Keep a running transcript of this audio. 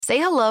Say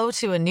hello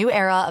to a new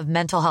era of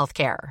mental health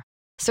care.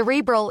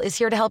 Cerebral is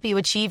here to help you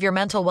achieve your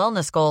mental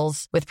wellness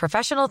goals with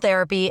professional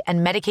therapy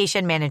and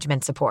medication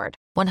management support.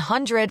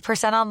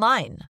 100%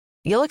 online.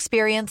 You'll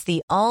experience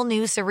the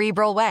all-new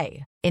Cerebral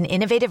Way, an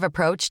innovative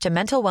approach to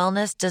mental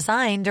wellness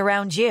designed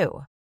around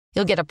you.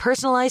 You'll get a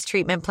personalized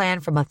treatment plan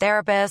from a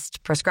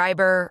therapist,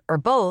 prescriber, or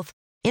both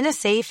in a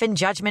safe and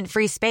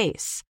judgment-free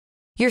space.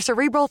 Your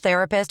Cerebral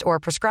therapist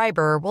or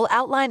prescriber will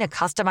outline a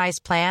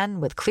customized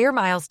plan with clear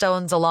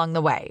milestones along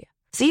the way,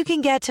 so you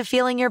can get to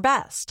feeling your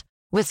best.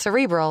 With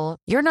Cerebral,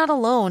 you're not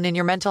alone in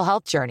your mental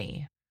health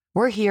journey.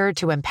 We're here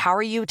to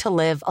empower you to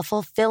live a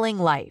fulfilling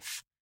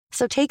life.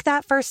 So take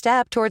that first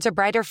step towards a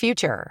brighter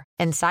future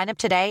and sign up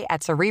today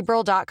at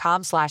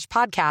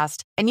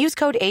Cerebral.com/podcast and use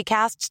code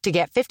ACAST to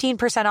get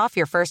 15% off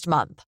your first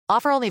month.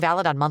 Offer only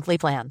valid on monthly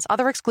plans.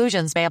 Other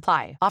exclusions may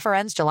apply. Offer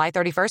ends July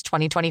 31st,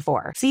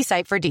 2024. See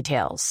site for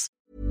details.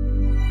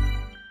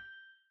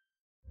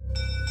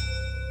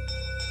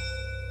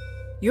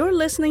 You're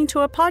listening to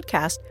a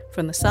podcast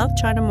from the South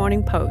China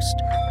Morning Post.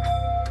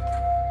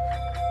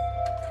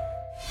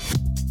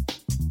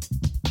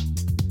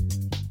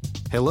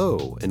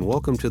 Hello, and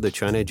welcome to the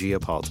China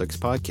Geopolitics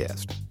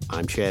Podcast.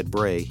 I'm Chad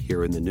Bray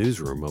here in the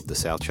newsroom of the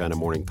South China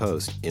Morning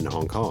Post in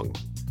Hong Kong.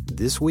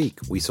 This week,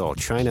 we saw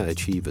China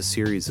achieve a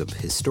series of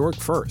historic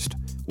firsts,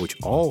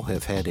 which all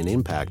have had an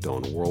impact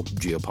on world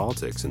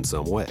geopolitics in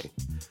some way.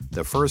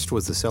 The first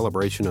was the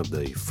celebration of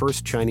the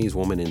first Chinese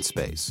woman in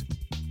space.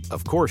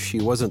 Of course, she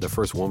wasn't the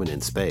first woman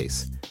in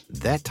space.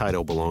 That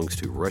title belongs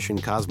to Russian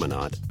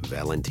cosmonaut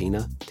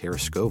Valentina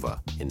Tereshkova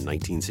in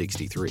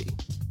 1963.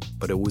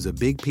 But it was a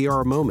big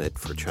PR moment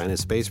for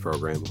China's space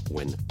program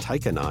when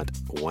taikonaut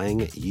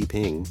Wang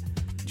Yiping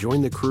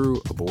joined the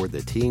crew aboard the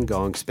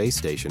Tiangong space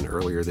station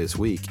earlier this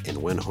week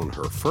and went on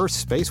her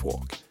first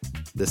spacewalk.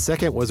 The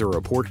second was a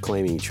report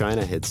claiming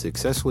China had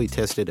successfully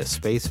tested a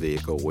space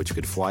vehicle which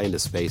could fly into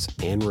space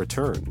and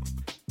return.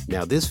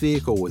 Now, this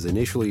vehicle was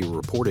initially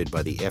reported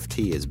by the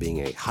FT as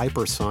being a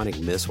hypersonic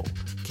missile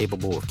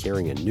capable of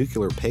carrying a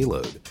nuclear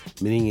payload,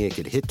 meaning it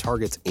could hit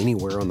targets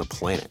anywhere on the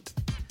planet.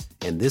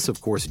 And this,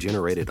 of course,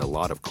 generated a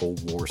lot of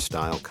Cold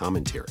War-style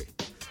commentary.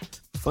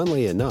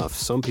 Funnily enough,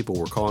 some people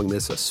were calling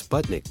this a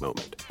Sputnik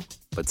moment.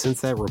 But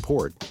since that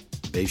report,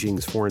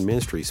 Beijing's foreign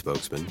ministry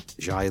spokesman,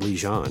 Zhai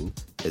Lijian,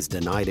 has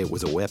denied it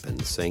was a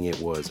weapon, saying it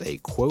was a,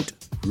 quote,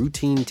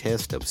 routine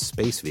test of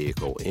space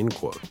vehicle, end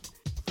quote.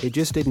 It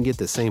just didn't get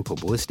the same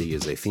publicity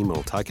as a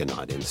female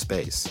taikonaut in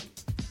space.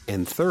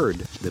 And third,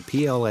 the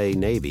PLA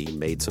Navy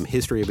made some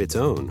history of its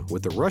own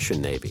with the Russian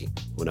Navy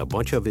when a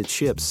bunch of its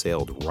ships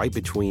sailed right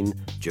between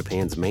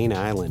Japan's main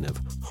island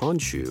of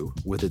Honshu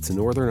with its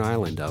northern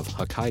island of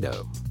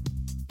Hokkaido.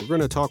 We're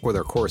going to talk with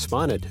our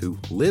correspondent who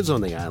lives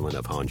on the island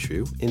of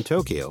Honshu in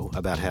Tokyo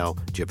about how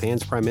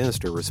Japan's Prime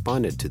Minister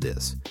responded to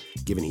this,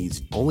 given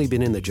he's only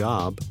been in the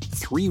job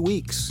 3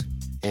 weeks,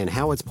 and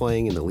how it's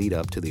playing in the lead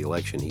up to the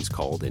election he's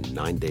called in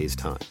 9 days'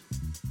 time.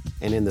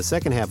 And in the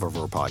second half of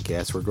our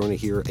podcast, we're going to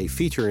hear a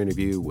feature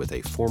interview with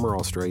a former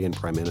Australian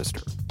Prime Minister.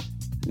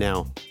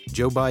 Now,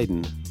 Joe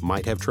Biden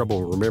might have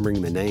trouble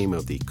remembering the name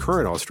of the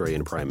current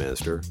Australian Prime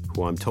Minister,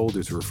 who I'm told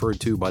is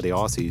referred to by the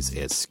Aussies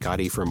as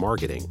Scotty from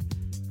marketing.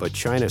 But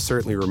China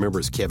certainly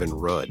remembers Kevin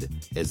Rudd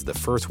as the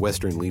first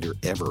Western leader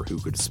ever who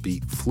could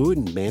speak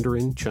fluent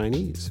Mandarin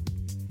Chinese.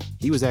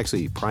 He was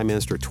actually Prime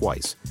Minister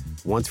twice,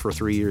 once for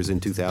 3 years in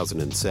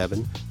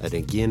 2007, and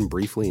again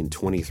briefly in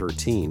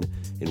 2013,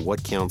 in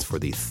what counts for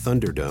the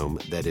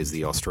Thunderdome that is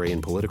the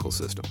Australian political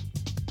system.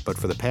 But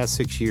for the past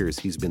 6 years,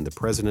 he's been the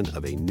president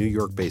of a New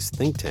York-based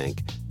think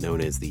tank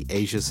known as the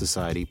Asia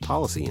Society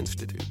Policy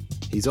Institute.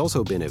 He's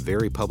also been a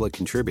very public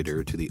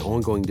contributor to the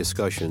ongoing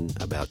discussion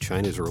about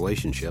China's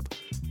relationship,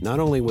 not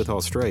only with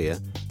Australia,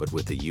 but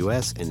with the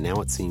U.S. and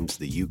now it seems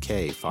the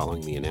U.K.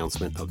 following the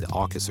announcement of the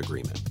Aukus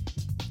agreement.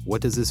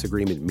 What does this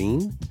agreement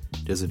mean?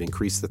 Does it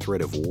increase the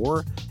threat of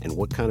war? And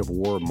what kind of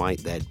war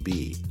might that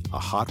be? A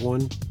hot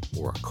one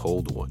or a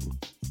cold one?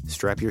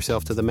 Strap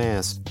yourself to the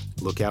mast,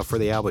 look out for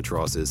the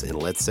albatrosses,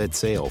 and let's set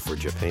sail for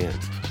Japan.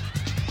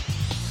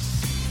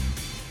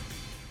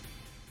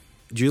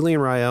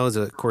 Julian Ryall is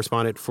a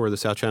correspondent for the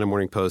South China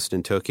Morning Post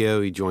in Tokyo.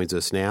 He joins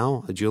us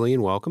now.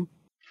 Julian, welcome.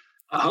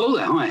 Hello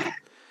there. Hi.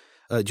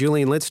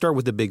 Julian, let's start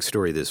with the big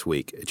story this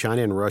week.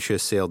 China and Russia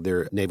sailed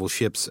their naval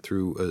ships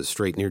through a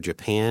strait near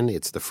Japan.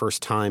 It's the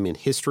first time in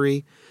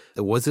history.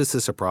 Was this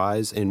a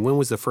surprise? And when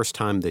was the first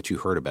time that you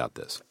heard about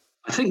this?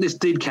 I think this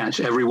did catch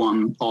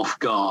everyone off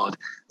guard.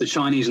 The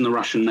Chinese and the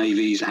Russian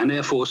navies and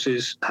air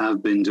forces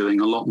have been doing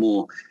a lot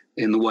more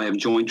in the way of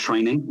joint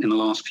training in the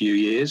last few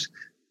years,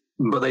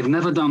 but they've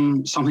never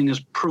done something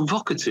as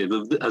provocative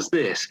as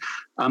this.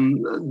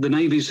 The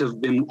navies have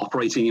been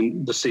operating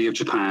in the Sea of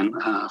Japan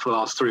for the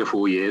last 3 or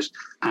 4 years,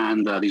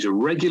 and these are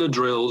regular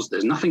drills.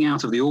 There's nothing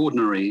out of the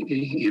ordinary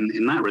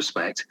in that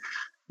respect.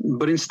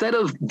 But instead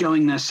of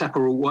going their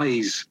separate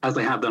ways, as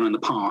they have done in the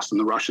past, and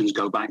the Russians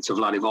go back to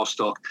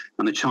Vladivostok,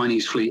 and the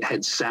Chinese fleet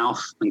heads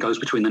south and goes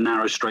between the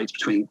narrow straits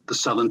between the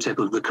southern tip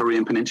of the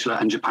Korean Peninsula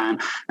and Japan,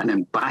 and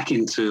then back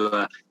into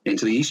the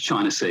East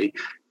China Sea,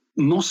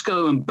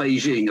 Moscow and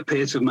Beijing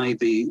appear to have made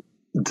the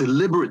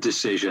deliberate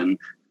decision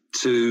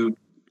to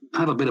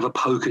have a bit of a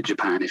poke at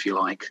Japan, if you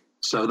like.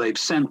 So they've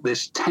sent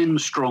this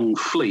 10-strong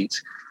fleet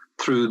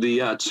through the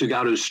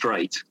Tsugaru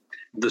Strait.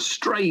 The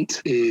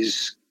strait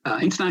is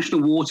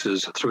international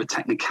waters through a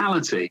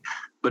technicality,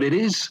 but it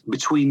is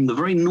between the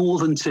very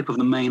northern tip of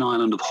the main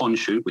island of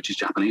Honshu, which is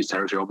Japanese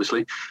territory,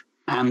 obviously,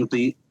 and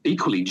the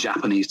equally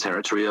Japanese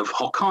territory of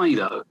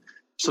Hokkaido.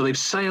 So they've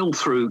sailed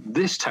through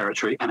this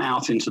territory and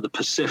out into the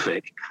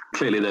Pacific.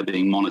 Clearly, they're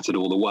being monitored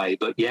all the way.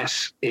 But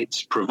yes,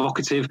 it's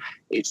provocative.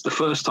 It's the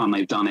first time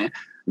they've done it.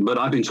 But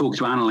I've been talking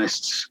to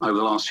analysts over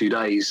the last few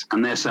days,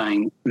 and they're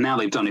saying now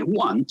they've done it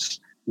once,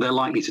 they're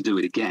likely to do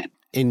it again.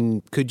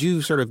 And could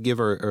you sort of give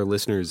our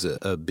listeners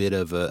a bit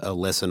of a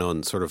lesson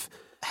on sort of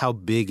how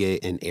big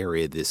an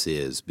area this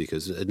is?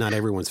 Because not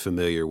everyone's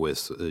familiar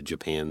with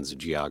Japan's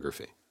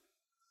geography.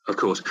 Of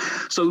course.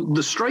 So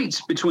the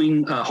straits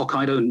between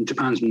Hokkaido and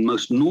Japan's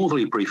most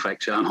northerly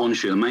prefecture and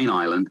Honshu, the main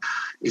island,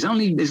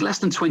 is less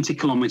than 20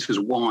 kilometers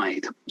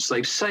wide. So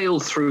they've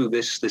sailed through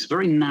this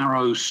very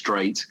narrow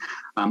strait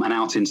and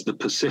out into the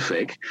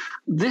Pacific.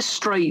 This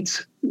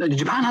strait,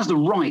 Japan has the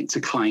right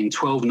to claim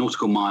 12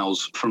 nautical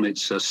miles from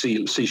its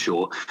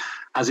seashore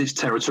as its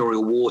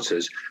territorial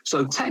waters.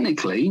 So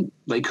technically,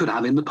 they could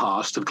have in the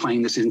past have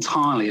claimed this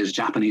entirely as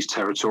Japanese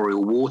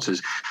territorial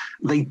waters.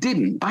 They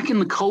didn't. Back in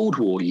the Cold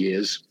War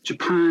years,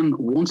 Japan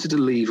wanted to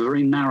leave a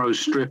very narrow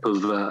strip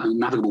of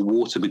navigable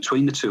water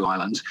between the two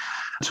islands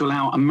to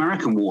allow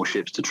American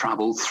warships to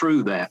travel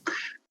through there.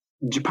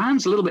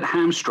 Japan's a little bit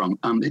hamstrung.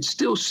 It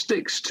still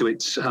sticks to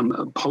its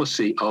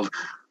policy of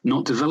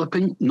not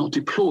developing, not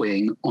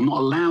deploying, or not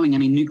allowing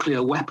any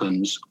nuclear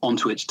weapons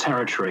onto its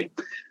territory.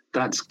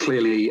 That's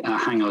clearly a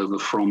hangover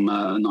from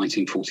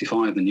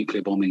 1945, the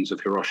nuclear bombings of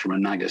Hiroshima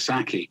and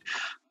Nagasaki.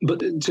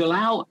 But to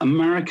allow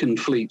American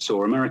fleets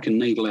or American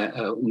naval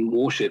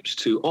warships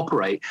to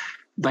operate,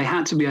 they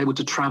had to be able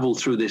to travel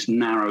through this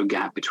narrow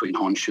gap between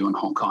Honshu and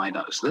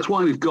Hokkaido. So that's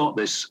why we've got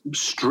this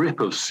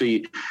strip of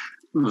sea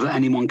that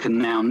anyone can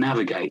now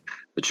navigate.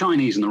 The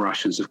Chinese and the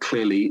Russians have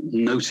clearly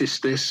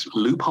noticed this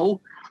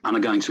loophole and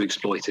are going to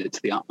exploit it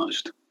to the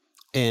utmost.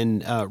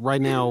 And right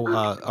now,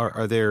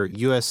 are there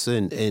U.S.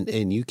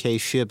 and U.K.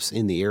 ships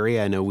in the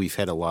area? I know we've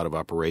had a lot of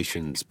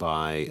operations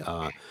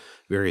by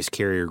various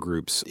carrier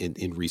groups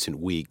in recent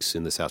weeks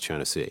in the South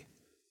China Sea.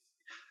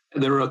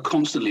 There are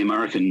constantly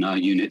American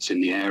units in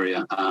the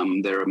area.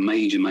 There are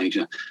major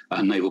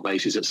naval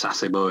bases at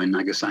Sasebo in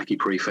Nagasaki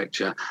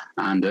Prefecture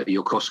and at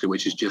Yokosuka,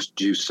 which is just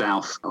due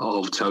south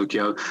of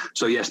Tokyo.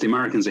 So yes, the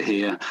Americans are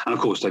here. And of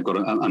course, they've got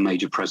a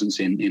major presence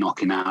in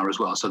Okinawa as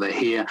well. So they're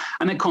here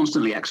and they're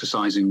constantly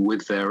exercising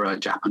with their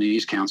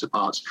Japanese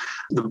counterparts.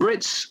 The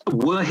Brits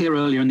were here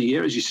earlier in the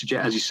year, as you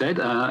said.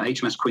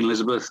 HMS Queen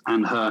Elizabeth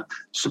and her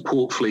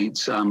support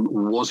fleet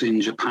was in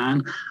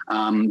Japan.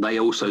 They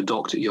also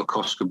docked at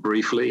Yokosuka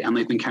briefly. And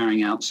they've been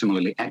carrying out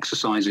similarly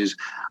exercises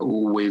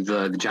with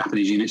the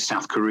Japanese units,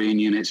 South Korean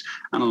units,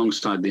 and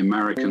alongside the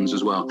Americans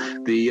as well.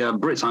 The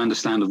Brits, I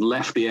understand, have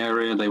left the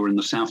area. They were in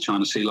the South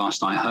China Sea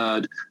last I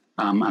heard,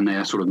 and they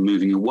are sort of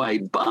moving away.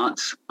 But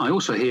I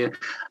also hear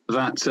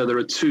that there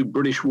are 2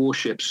 British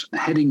warships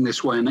heading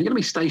this way, and they're going to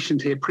be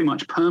stationed here pretty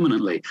much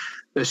permanently.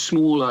 They're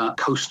smaller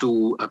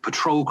coastal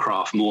patrol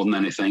craft more than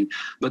anything,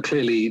 but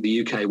clearly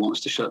the UK wants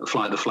to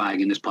fly the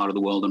flag in this part of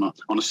the world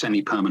on a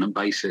semi-permanent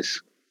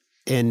basis.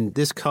 And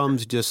this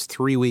comes just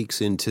 3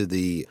 weeks into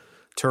the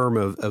term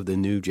of the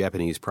new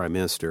Japanese Prime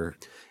Minister.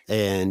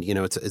 And, you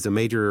know, it's a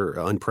major,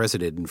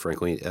 unprecedented, and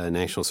frankly,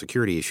 national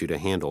security issue to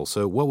handle.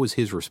 So what was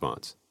his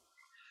response?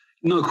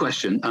 No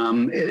question.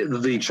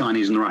 The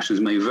Chinese and the Russians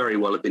may very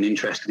well have been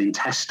interested in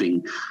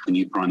testing the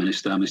new Prime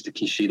Minister, Mr.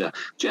 Kishida,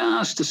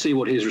 just to see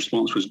what his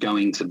response was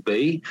going to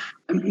be.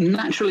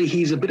 Naturally,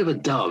 he's a bit of a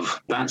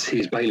dove. That's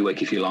his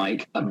bailiwick, if you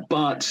like.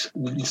 But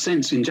the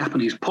sense in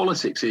Japanese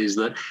politics is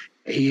that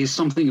he is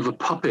something of a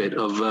puppet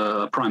of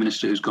a prime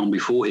minister who's gone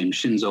before him,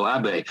 Shinzo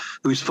Abe,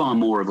 who's far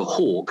more of a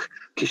hawk.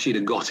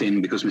 Kishida got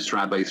in because Mr.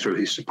 Abe threw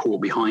his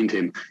support behind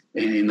him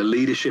in the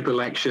leadership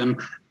election.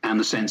 And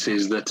the sense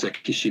is that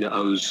Kishida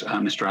owes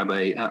Mr.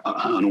 Abe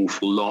an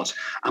awful lot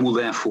and will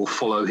therefore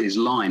follow his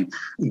line.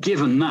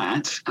 Given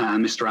that,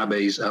 Mr.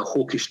 Abe's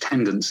hawkish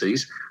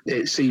tendencies,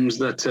 it seems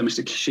that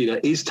Mr. Kishida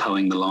is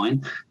towing the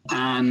line.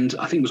 And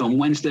I think it was on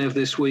Wednesday of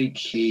this week,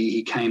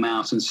 he came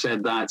out and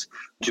said that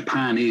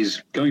Japan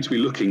is going to be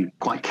looking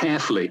quite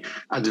carefully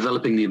at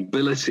developing the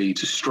ability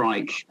to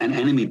strike an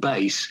enemy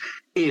base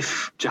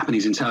if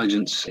Japanese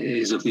intelligence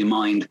is of the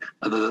mind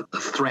that the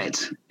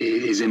threat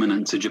is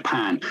imminent to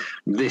Japan.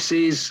 This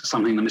is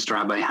something that Mr.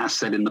 Abe has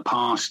said in the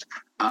past,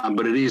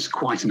 but it is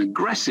quite an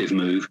aggressive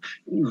move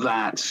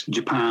that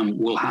Japan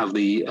will have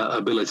the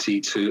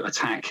ability to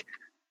attack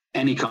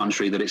any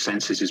country that it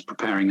senses is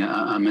preparing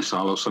a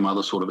missile or some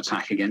other sort of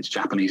attack against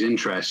Japanese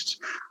interests.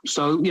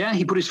 So, yeah,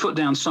 he put his foot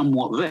down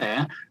somewhat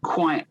there.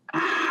 Quite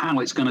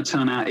how it's going to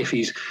turn out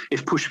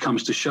if push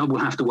comes to shove,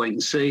 we'll have to wait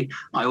and see.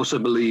 I also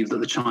believe that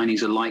the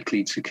Chinese are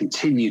likely to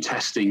continue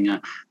testing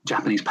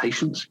Japanese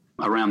patience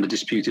around the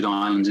disputed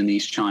islands in the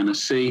East China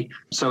Sea.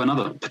 So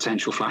another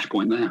potential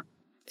flashpoint there.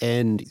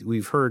 And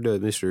we've heard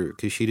Mr.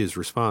 Kishida's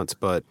response,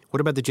 but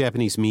what about the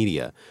Japanese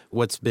media?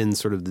 What's been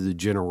sort of the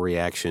general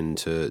reaction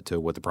to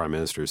what the Prime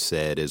Minister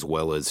said as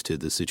well as to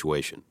the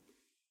situation?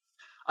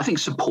 I think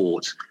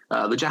support.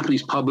 The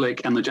Japanese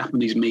public and the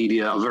Japanese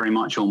media are very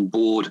much on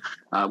board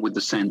with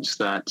the sense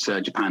that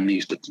Japan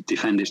needs to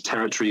defend its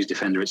territories,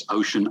 defend its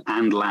ocean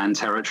and land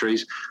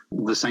territories.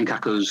 The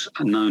Senkakus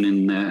are known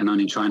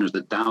in China as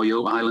the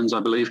Daoyo Islands,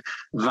 I believe.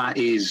 That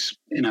is,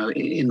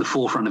 in the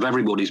forefront of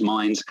everybody's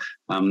minds.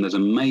 There's a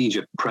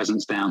major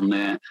presence down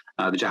there.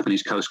 The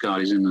Japanese Coast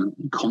Guard is in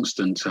a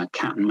constant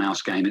cat and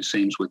mouse game, it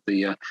seems, with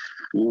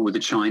the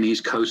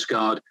Chinese Coast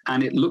Guard.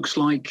 And it looks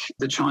like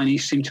the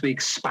Chinese seem to be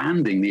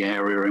expanding the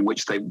area in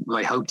which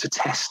they hope to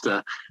test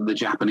the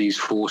Japanese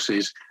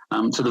forces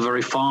to the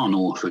very far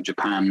north of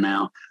Japan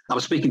now. I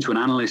was speaking to an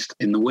analyst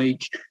in the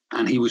week,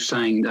 and he was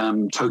saying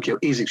Tokyo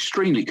is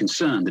extremely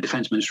concerned. The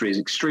defense ministry is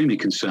extremely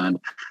concerned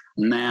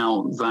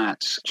now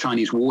that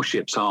Chinese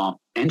warships are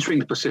entering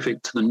the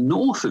Pacific to the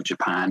north of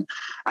Japan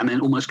and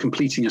then almost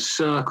completing a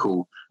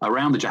circle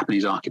around the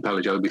Japanese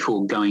archipelago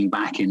before going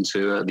back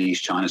into the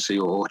East China Sea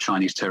or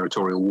Chinese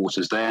territorial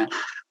waters there.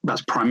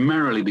 That's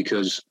primarily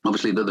because,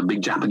 obviously, the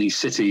big Japanese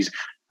cities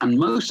and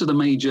most of the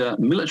major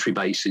military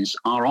bases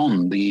are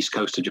on the east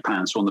coast of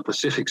Japan, so on the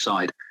Pacific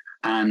side.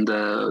 And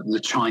the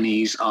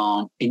Chinese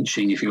are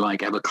inching, if you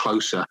like, ever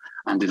closer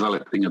and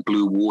developing a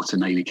blue water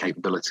navy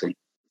capability.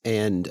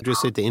 And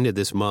just at the end of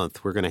this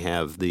month, we're going to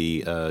have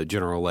the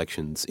general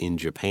elections in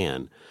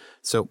Japan.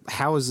 So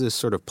how is this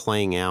sort of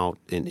playing out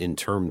in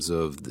terms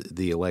of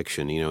the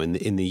election?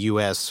 In the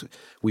U.S.,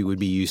 we would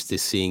be used to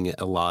seeing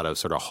a lot of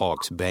sort of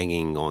hawks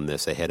banging on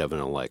this ahead of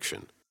an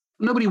election.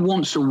 Nobody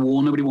wants a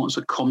war. Nobody wants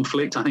a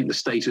conflict. I think the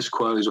status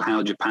quo is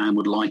how Japan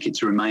would like it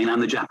to remain, and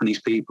the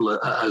Japanese people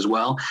as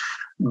well.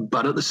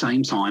 But at the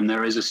same time,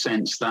 there is a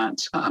sense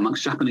that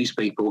amongst Japanese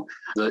people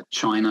that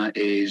China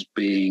is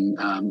being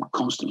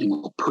constantly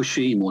more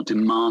pushy, more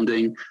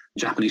demanding.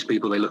 Japanese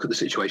people, they look at the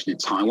situation in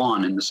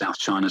Taiwan, in the South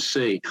China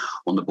Sea,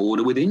 on the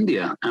border with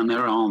India, and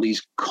there are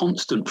these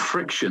constant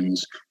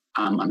frictions.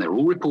 And they're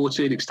all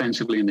reported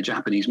extensively in the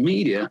Japanese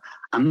media,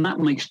 and that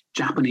makes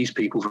Japanese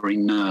people very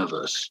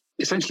nervous.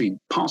 Essentially,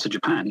 parts of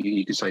Japan,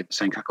 you could say the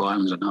Senkaku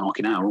Islands and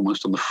Okinawa are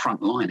almost on the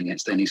front line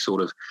against any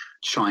sort of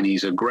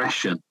Chinese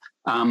aggression.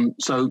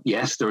 So,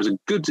 yes, there is a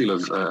good deal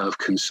of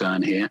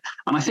concern here.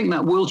 And I think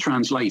that will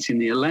translate in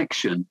the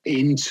election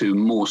into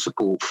more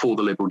support for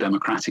the Liberal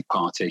Democratic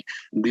Party.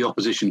 The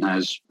opposition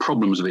has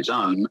problems of its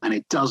own, and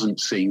it doesn't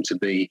seem to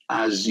be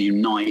as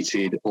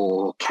united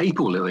or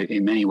capable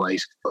in many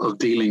ways of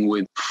dealing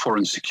with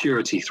foreign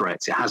security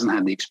threats. It hasn't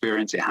had the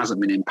experience. It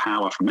hasn't been in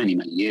power for many,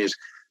 many years.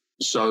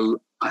 So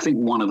I think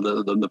one of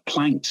the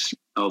planks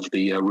of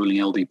the ruling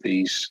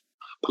LDP's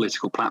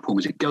political platform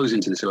as it goes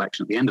into this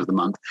election at the end of the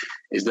month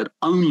is that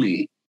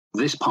only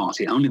this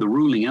party, only the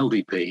ruling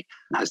LDP,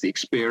 has the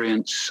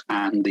experience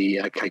and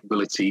the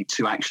capability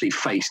to actually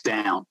face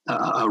down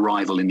a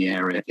rival in the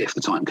area if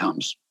the time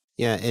comes.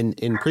 Yeah, and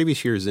in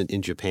previous years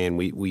in Japan,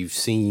 we've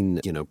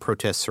seen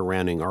protests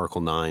surrounding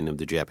Article 9 of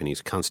the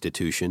Japanese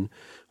Constitution,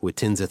 with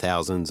tens of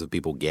thousands of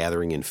people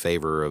gathering in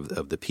favor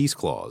of the peace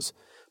clause.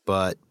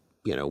 But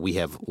we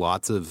have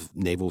lots of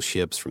naval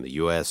ships from the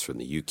U.S., from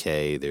the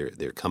U.K.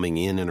 They're coming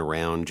in and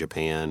around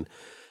Japan.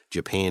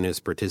 Japan is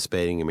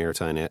participating in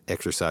maritime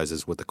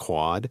exercises with the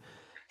Quad.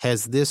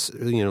 Has this,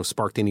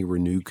 sparked any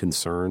renewed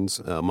concerns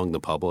among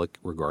the public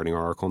regarding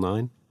Article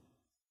 9?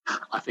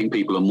 I think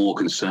people are more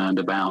concerned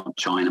about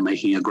China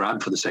making a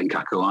grab for the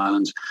Senkaku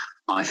Islands.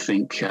 I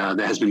think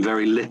there has been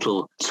very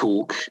little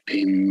talk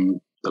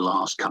in the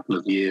last couple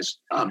of years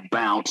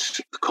about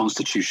the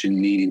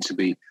Constitution needing to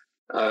be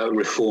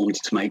reformed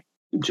to make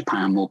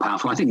Japan more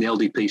powerful. I think the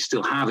LDP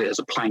still have it as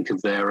a plank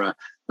of their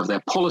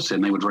policy,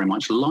 and they would very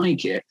much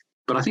like it.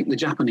 But I think the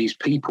Japanese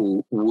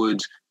people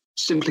would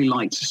simply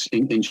like to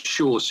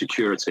ensure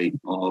security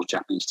of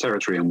Japanese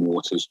territory and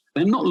waters.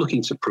 They're not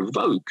looking to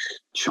provoke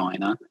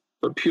China,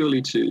 but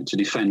purely to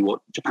defend what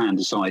Japan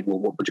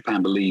what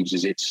Japan believes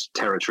is its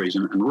territories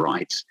and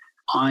rights.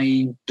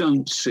 I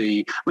don't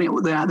see.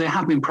 There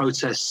have been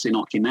protests in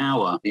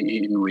Okinawa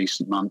in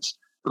recent months.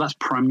 But that's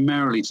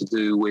primarily to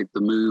do with the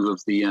move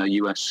of the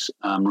U.S.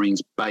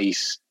 Marines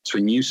base to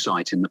a new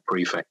site in the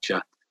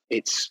prefecture.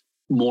 It's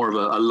more of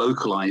a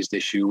localized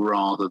issue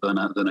rather than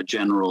a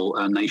general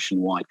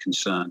nationwide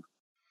concern.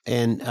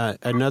 And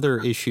another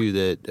issue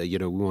that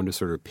we want to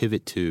sort of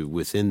pivot to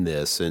within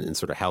this and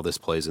sort of how this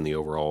plays in the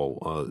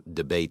overall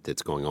debate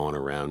that's going on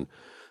around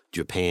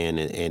Japan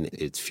and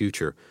its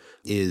future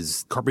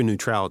is carbon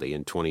neutrality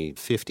in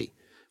 2050.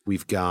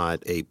 We've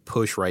got a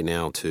push right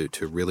now to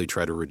really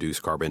try to reduce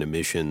carbon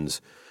emissions.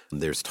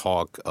 There's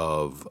talk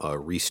of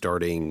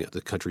restarting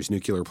the country's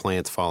nuclear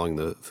plants following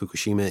the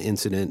Fukushima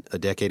incident a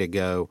decade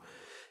ago.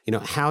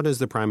 How does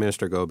the Prime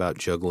Minister go about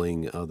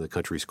juggling the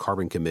country's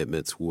carbon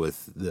commitments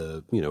with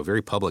the,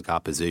 very public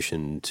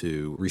opposition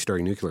to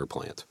restarting nuclear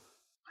plants?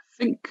 I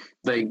think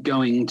they're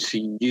going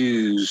to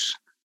use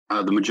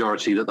the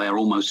majority that they are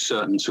almost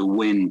certain to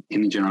win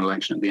in the general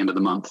election at the end of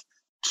the month,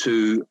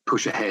 to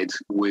push ahead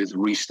with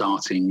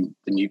restarting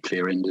the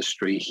nuclear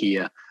industry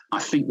here. I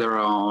think there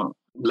are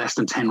less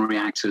than 10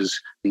 reactors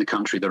in the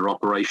country that are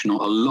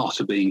operational. A lot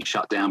are being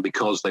shut down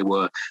because they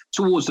were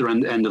towards the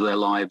end of their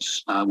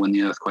lives when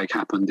the earthquake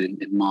happened in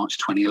March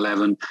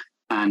 2011.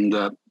 And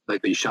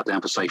they've been shut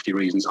down for safety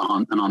reasons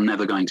and are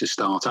never going to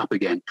start up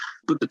again.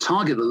 But the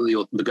target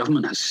that the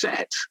government has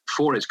set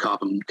for its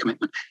carbon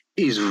commitment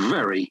is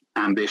very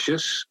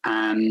ambitious.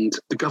 And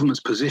the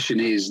government's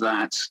position is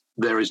that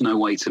there is no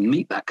way to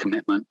meet that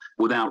commitment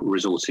without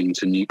resorting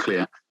to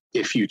nuclear.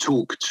 If you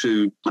talk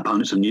to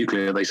opponents of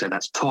nuclear, they say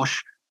that's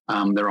tosh.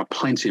 There are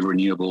plenty of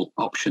renewable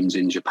options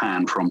in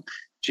Japan, from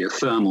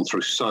geothermal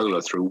through solar,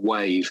 through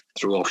wave,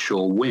 through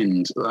offshore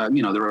wind.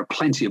 There are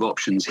plenty of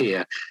options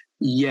here.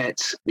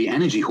 Yet the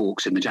energy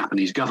hawks in the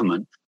Japanese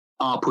government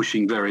are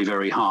pushing very,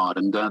 very hard.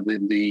 And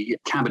the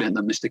cabinet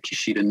that Mr.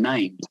 Kishida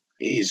named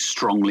is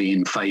strongly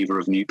in favor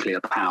of nuclear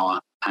power.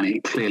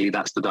 And clearly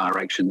that's the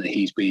direction that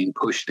he's being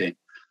pushed in.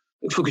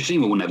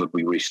 Fukushima will never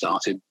be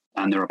restarted.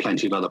 And there are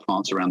plenty of other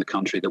plants around the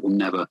country that will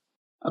never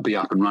be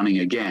up and running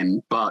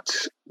again, but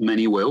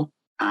many will.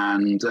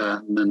 And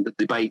the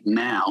debate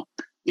now,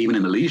 even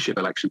in the leadership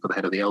election for the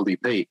head of the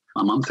LDP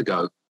a month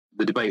ago,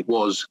 the debate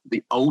was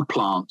the old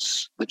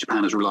plants that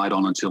Japan has relied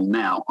on until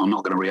now are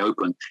not going to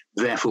reopen.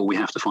 Therefore, we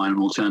have to find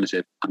an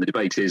alternative. And the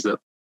debate is that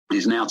it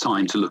is now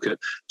time to look at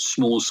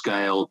small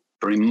scale,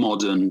 very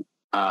modern,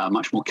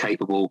 much more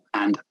capable,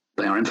 and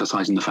they are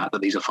emphasizing the fact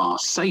that these are far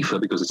safer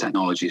because the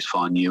technology is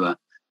far newer.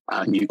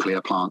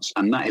 Nuclear plants.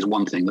 And that is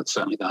one thing that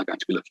certainly they're going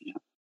to be looking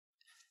at.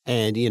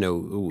 And,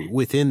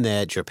 within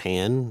that,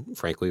 Japan,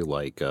 frankly,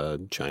 like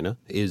China,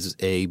 is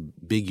a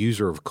big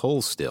user of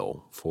coal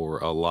still for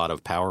a lot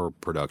of power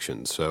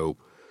production. So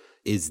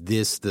is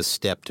this the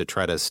step to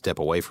try to step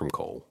away from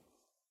coal?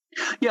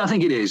 Yeah, I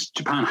think it is.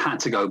 Japan had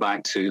to go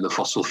back to the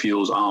fossil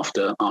fuels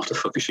after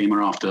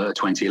Fukushima, after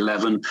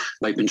 2011.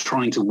 They've been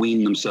trying to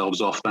wean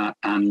themselves off that.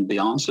 And the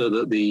answer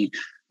that the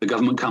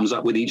government comes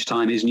up with each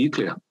time is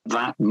nuclear.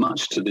 That,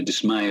 much to the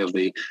dismay of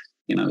the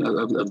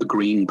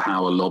green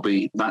power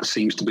lobby, that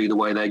seems to be the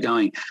way they're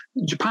going.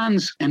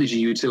 Japan's energy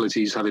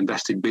utilities have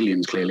invested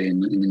billions clearly in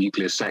the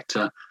nuclear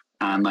sector,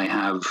 and they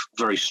have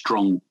very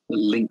strong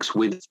links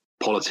with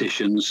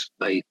politicians.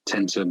 They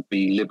tend to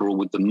be liberal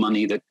with the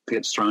money that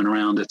gets thrown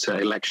around at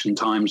election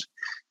times.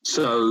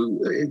 So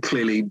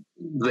clearly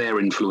their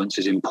influence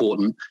is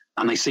important,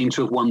 and they seem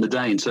to have won the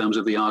day in terms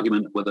of the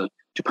argument whether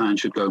Japan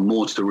should go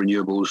more to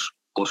renewables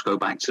or go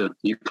back to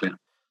nuclear.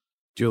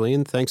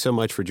 Julian, thanks so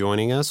much for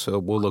joining us.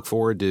 We'll look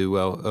forward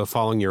to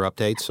following your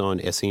updates on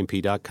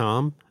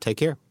SCMP.com. Take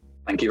care.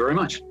 Thank you very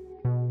much.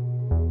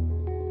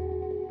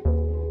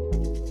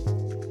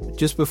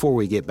 Just before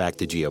we get back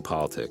to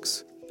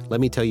geopolitics, let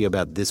me tell you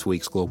about this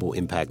week's Global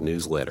Impact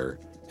newsletter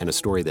and a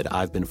story that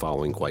I've been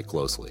following quite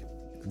closely.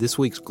 This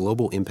week's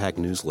Global Impact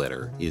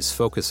newsletter is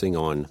focusing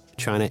on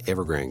China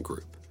Evergrande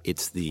Group.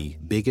 It's the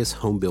biggest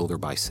home builder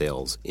by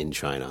sales in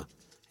China,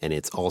 and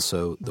it's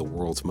also the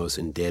world's most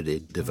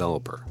indebted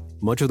developer.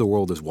 Much of the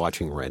world is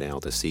watching right now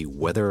to see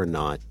whether or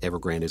not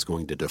Evergrande is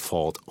going to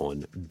default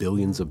on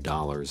billions of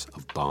dollars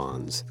of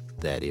bonds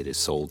that it has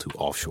sold to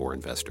offshore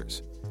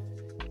investors.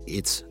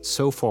 It's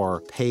so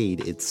far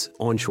paid its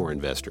onshore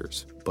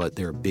investors, but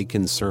there are big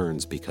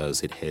concerns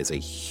because it has a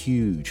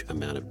huge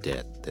amount of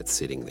debt that's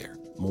sitting there,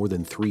 more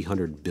than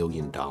 $300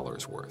 billion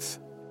worth.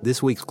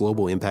 This week's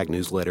Global Impact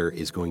newsletter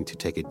is going to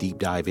take a deep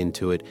dive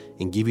into it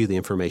and give you the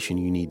information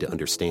you need to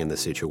understand the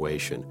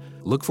situation.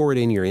 Look for it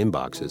in your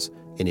inboxes,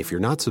 and if you're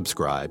not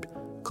subscribed,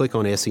 click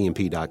on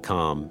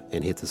SCMP.com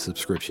and hit the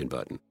subscription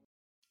button.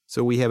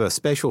 So we have a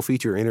special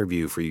feature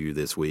interview for you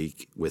this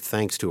week with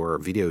thanks to our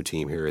video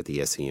team here at the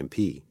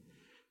SCMP.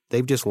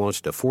 They've just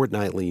launched a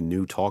fortnightly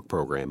new talk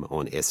program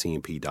on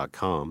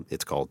SCMP.com.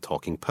 It's called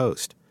Talking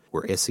Post,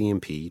 where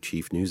SCMP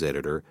Chief News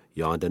Editor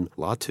Yonden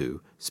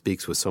Lhatoo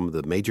speaks with some of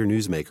the major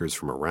newsmakers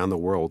from around the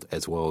world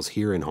as well as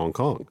here in Hong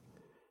Kong.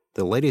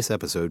 The latest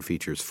episode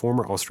features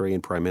former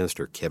Australian Prime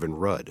Minister Kevin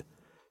Rudd,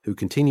 who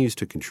continues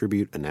to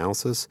contribute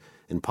analysis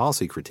and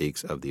policy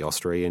critiques of the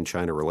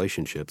Australia-China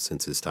relationship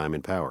since his time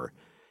in power.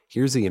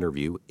 Here's the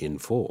interview in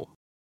full.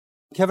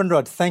 Kevin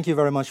Rudd, thank you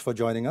very much for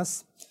joining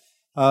us.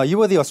 You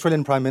were the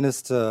Australian Prime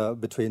Minister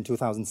between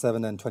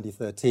 2007 and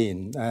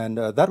 2013, and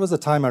that was a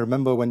time I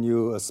remember when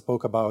you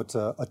spoke about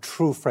a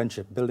true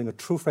friendship, building a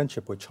true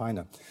friendship with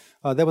China.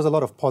 There was a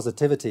lot of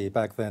positivity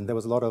back then. There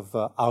was a lot of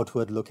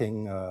outward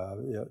looking,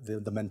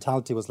 the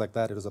mentality was like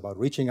that. It was about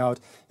reaching out.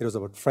 It was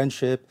about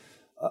friendship.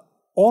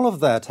 All of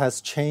that has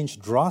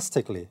changed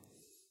drastically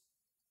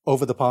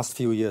over the past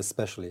few years,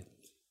 especially.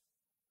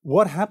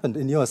 What happened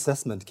in your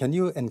assessment? Can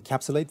you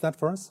encapsulate that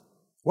for us?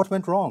 What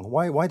went wrong?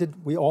 Why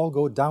did we all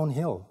go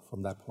downhill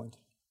from that point?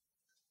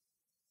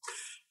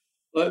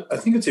 Well, I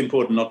think it's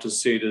important not to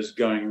see it as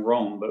going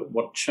wrong, but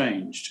what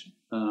changed.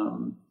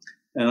 And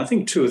I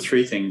think two or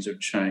three things have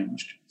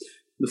changed.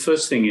 The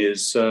first thing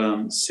is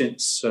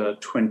since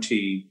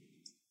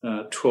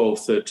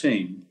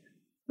 2012-13,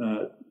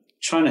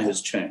 China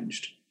has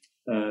changed.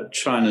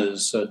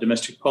 China's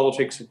domestic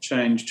politics have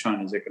changed.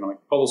 China's economic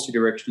policy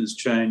direction has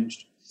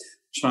changed.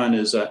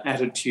 China's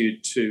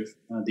attitude to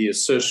the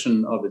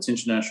assertion of its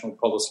international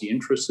policy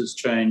interests has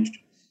changed.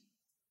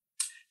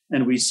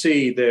 And we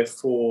see,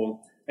 therefore,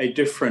 a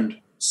different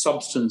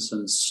substance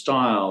and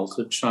style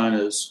to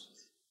China's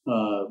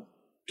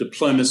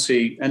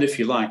diplomacy and, if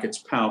you like, its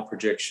power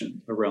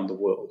projection around the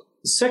world.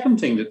 The second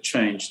thing that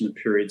changed in the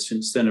period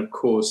since then, of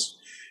course,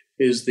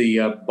 is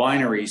the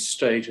binary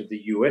state of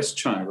the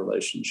US-China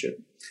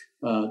relationship.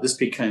 This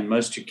became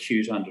most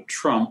acute under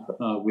Trump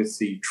with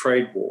the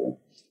trade war,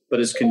 but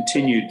has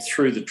continued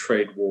through the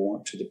trade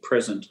war to the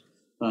present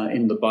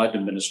in the Biden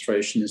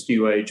administration, this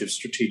new age of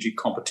strategic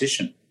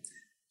competition.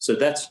 So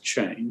that's a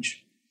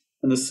change.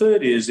 And the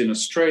third is in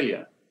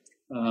Australia,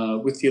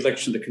 with the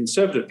election of the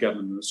Conservative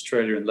government in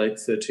Australia in late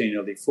 13,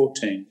 early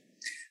 14,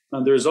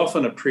 there is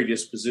often a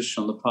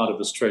predisposition on the part of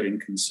Australian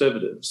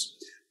Conservatives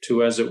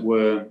to, as it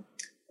were,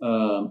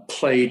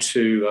 play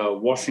to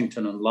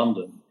Washington and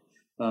London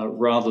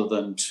rather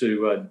than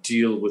to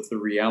deal with the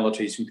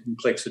realities and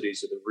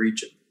complexities of the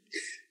region.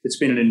 It's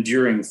been an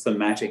enduring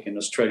thematic in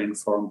Australian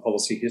foreign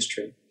policy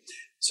history.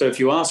 So if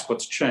you ask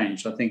what's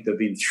changed, I think there have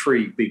been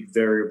three big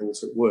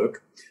variables at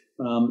work,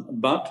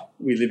 but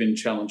we live in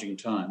challenging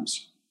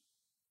times.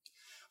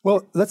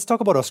 Well, let's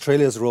talk about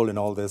Australia's role in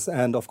all this,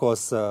 and of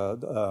course,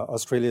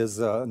 Australia's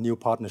new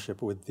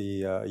partnership with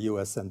the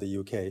US and the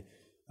UK,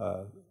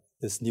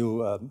 this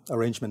new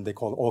arrangement they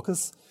call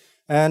Aukus,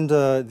 and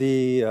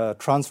the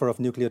transfer of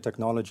nuclear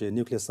technology,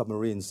 nuclear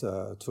submarines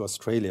to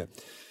Australia.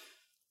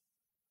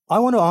 I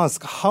want to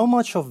ask, how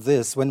much of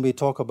this, when we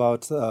talk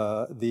about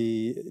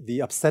the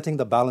upsetting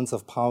the balance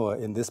of power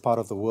in this part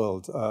of the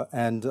world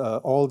and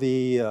all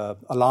the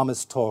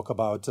alarmist talk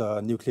about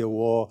nuclear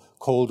war,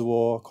 Cold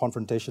War,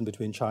 confrontation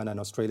between China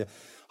and Australia,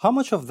 how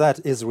much of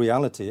that is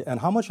reality and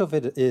how much of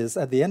it is,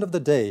 at the end of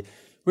the day,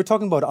 we're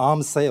talking about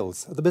arms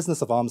sales, the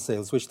business of arms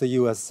sales, which the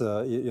US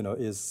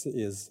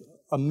is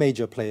a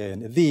major player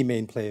in, the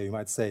main player, you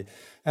might say.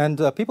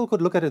 And people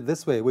could look at it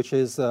this way, which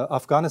is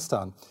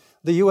Afghanistan.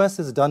 The US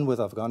is done with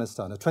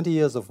Afghanistan. 20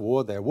 years of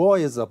war there. War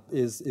is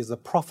a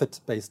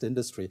profit-based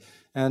industry.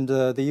 And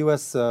the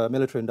US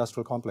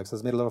military-industrial complex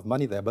has made a lot of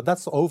money there. But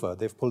that's over.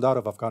 They've pulled out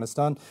of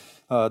Afghanistan.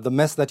 The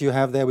mess that you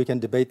have there, we can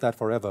debate that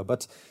forever.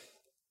 But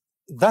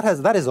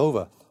that is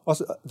over.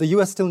 Also, the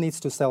US still needs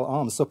to sell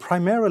arms. So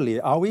primarily,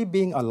 are we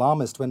being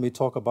alarmist when we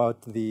talk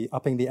about the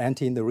upping the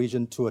ante in the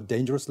region to a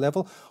dangerous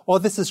level?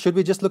 Or should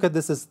we just look at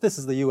this as this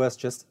is the US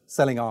just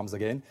selling arms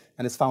again,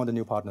 and it's found a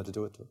new partner to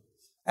do it to,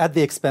 at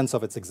the expense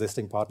of its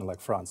existing partner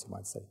like France, you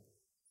might say?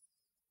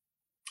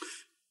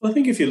 Well, I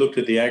think if you looked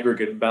at the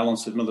aggregate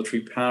balance of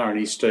military power in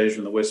East Asia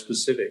and the West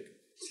Pacific,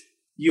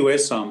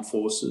 US armed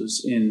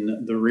forces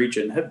in the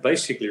region have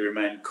basically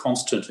remained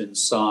constant in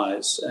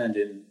size and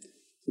in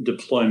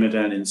deployment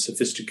and in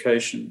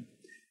sophistication.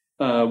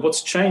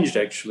 What's changed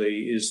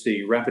actually is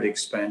the rapid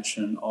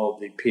expansion of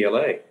the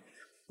PLA,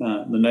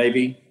 the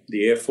Navy,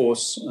 the Air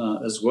Force,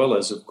 as well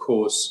as, of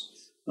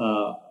course,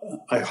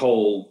 a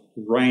whole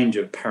range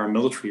of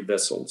paramilitary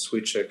vessels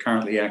which are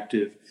currently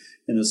active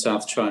in the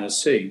South China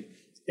Sea.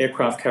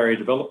 Aircraft carrier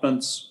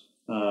developments,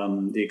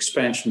 the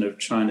expansion of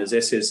China's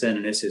SSN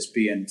and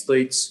SSBN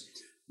fleets,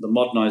 the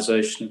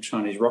modernization of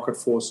Chinese rocket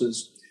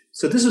forces.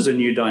 So this is a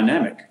new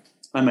dynamic.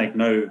 I make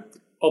no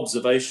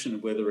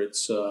observation whether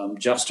it's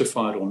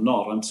justified or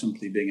not. I'm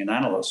simply being an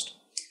analyst.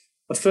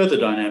 A further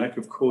dynamic,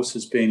 of course,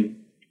 has been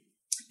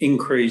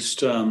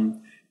increased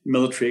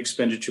military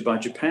expenditure by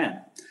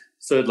Japan,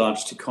 third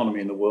largest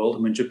economy in the world.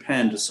 And when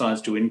Japan decides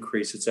to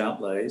increase its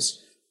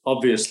outlays,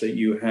 obviously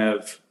you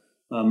have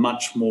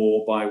much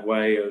more by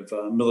way of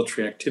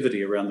military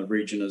activity around the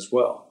region as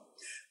well.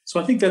 So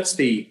I think that's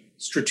the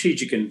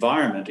strategic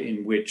environment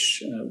in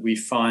which we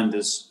find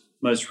this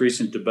most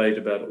recent debate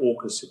about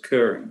AUKUS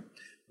occurring.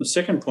 The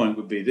second point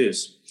would be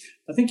this.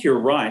 I think you're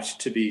right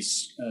to be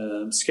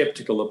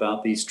sceptical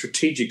about the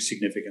strategic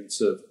significance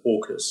of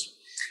AUKUS,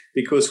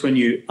 because when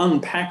you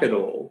unpack it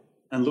all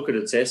and look at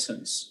its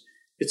essence,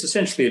 it's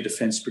essentially a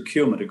defence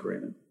procurement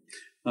agreement.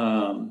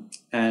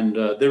 And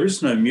there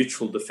is no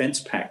mutual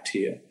defence pact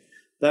here.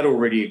 That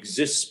already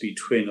exists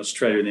between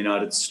Australia and the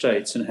United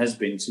States and has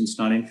been since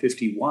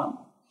 1951.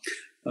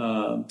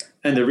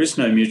 And there is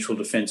no mutual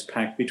defence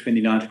pact between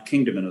the United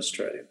Kingdom and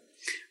Australia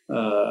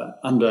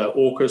under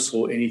AUKUS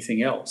or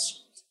anything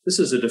else. This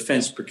is a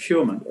defence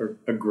procurement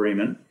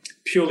agreement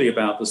purely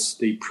about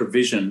the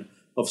provision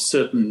of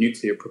certain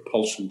nuclear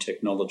propulsion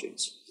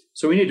technologies.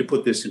 So we need to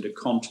put this into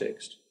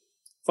context.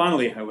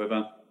 Finally,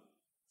 however,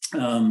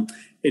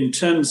 in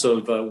terms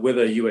of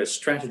whether US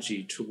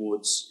strategy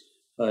towards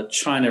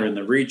China in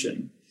the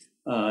region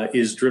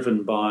is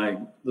driven by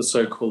the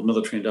so-called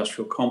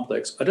military-industrial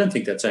complex, I don't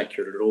think that's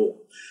accurate at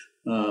all.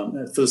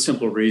 For the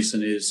simple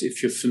reason is,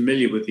 if you're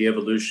familiar with the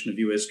evolution of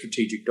US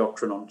strategic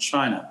doctrine on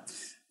China,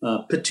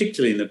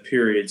 particularly in the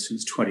period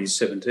since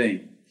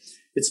 2017,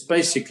 it's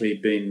basically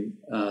been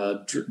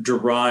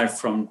derived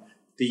from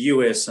the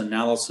US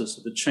analysis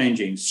of the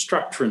changing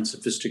structure and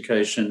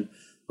sophistication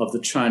of the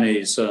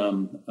Chinese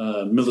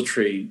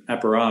military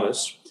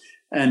apparatus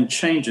and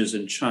changes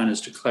in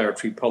China's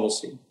declaratory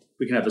policy.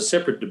 We can have a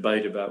separate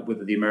debate about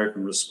whether the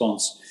American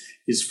response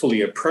is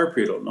fully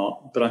appropriate or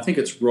not, but I think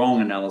it's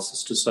wrong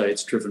analysis to say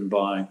it's driven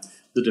by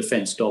the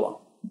defense dollar.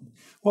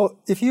 Well,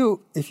 if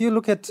you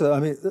look at,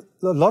 a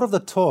lot of the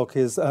talk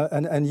is,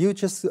 and you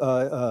just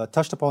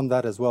touched upon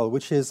that as well,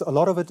 which is a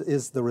lot of it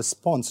is the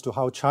response to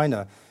how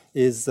China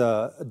is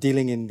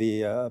dealing in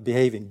the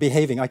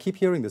behaving. I keep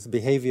hearing this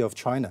behavior of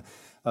China,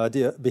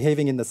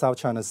 behaving in the South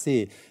China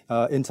Sea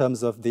in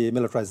terms of the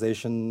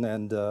militarization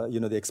and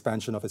the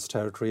expansion of its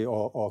territory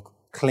or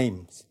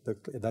claims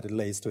that it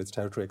lays to its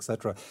territory,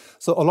 etc.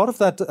 So a lot of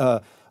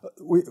that,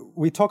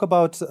 we talk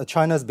about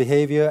China's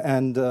behavior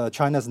and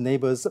China's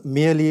neighbors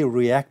merely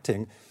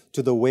reacting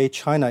to the way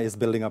China is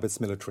building up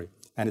its military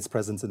and its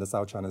presence in the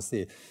South China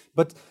Sea.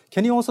 But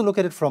can you also look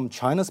at it from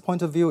China's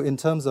point of view in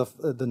terms of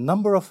the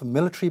number of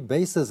military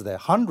bases there,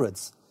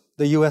 hundreds,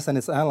 the U.S. and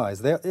its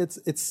allies?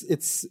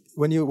 It's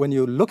when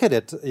you look at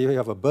it, you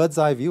have a bird's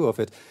eye view of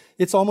it.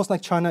 It's almost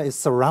like China is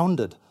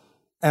surrounded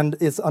and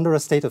is under a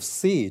state of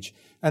siege.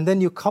 And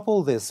then you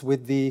couple this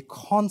with the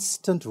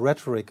constant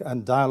rhetoric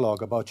and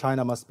dialogue about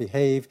China must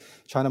behave,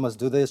 China must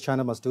do this,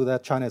 China must do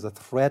that, China is a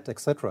threat,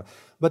 etc.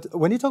 But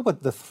when you talk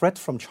about the threat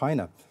from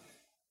China,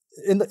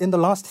 in the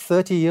last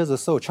 30 years or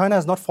so, China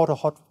has not fought a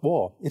hot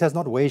war. It has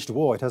not waged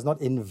war. It has not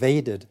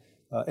invaded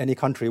any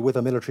country with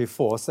a military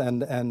force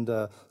and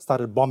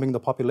started bombing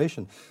the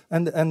population.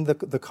 And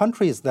the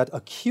countries that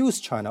accuse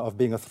China of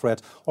being a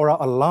threat or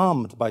are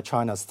alarmed by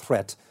China's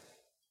threat,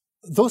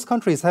 those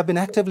countries have been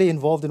actively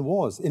involved in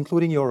wars,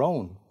 including your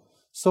own.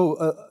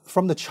 So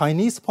from the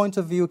Chinese point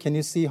of view, can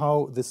you see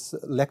how this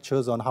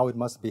lectures on how it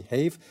must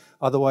behave?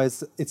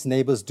 Otherwise, its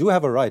neighbors do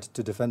have a right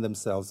to defend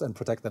themselves and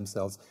protect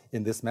themselves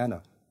in this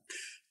manner.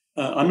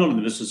 I'm not in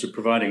the business of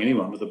providing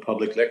anyone with a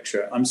public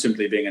lecture. I'm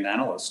simply being an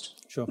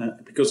analyst. Sure.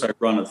 Because I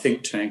run a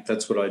think tank,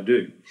 that's what I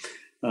do.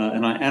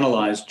 And I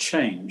analyze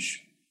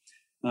change.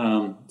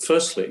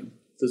 Firstly,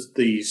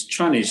 the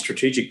Chinese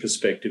strategic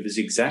perspective is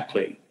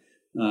exactly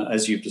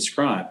as you've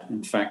described.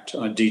 In fact,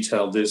 I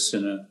detailed this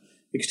in an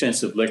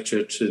extensive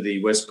lecture to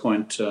the West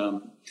Point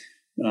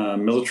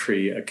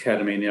Military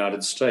Academy in the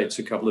United States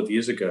a couple of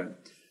years ago,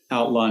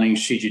 outlining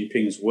Xi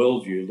Jinping's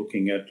worldview,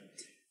 looking at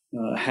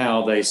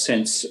how they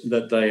sense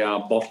that they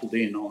are bottled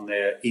in on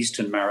their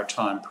eastern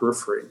maritime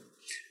periphery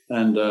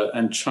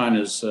and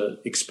China's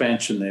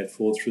expansion,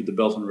 therefore, through the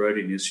Belt and Road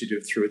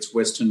Initiative through its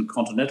western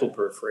continental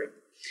periphery.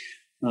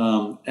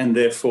 And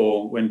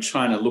therefore, when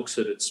China looks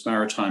at its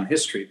maritime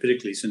history,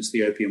 particularly since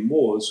the Opium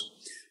Wars,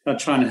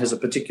 China has a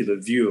particular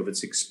view of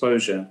its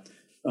exposure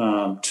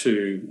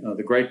to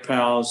the great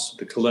powers,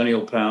 the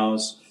colonial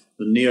powers,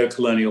 the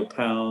neo-colonial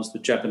powers, the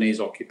Japanese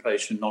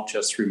occupation, not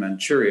just through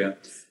Manchuria,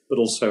 but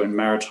also in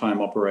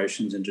maritime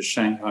operations into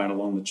Shanghai and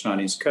along the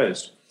Chinese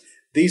coast.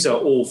 These are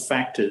all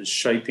factors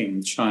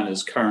shaping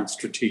China's current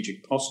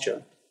strategic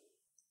posture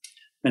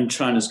and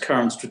China's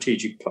current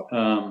strategic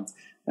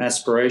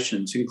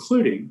aspirations,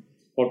 including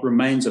what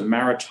remains a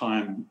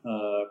maritime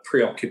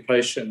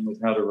preoccupation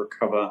with how to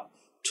recover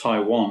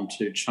Taiwan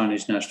to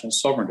Chinese national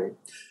sovereignty.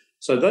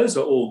 So those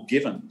are all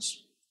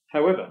givens.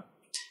 However,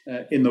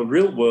 in the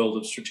real world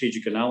of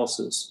strategic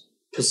analysis,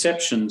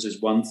 perceptions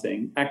is one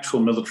thing,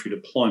 actual military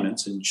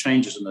deployments and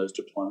changes in those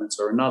deployments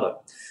are another.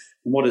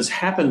 And what has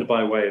happened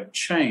by way of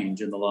change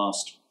in the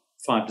last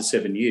 5 to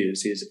 7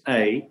 years is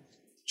A,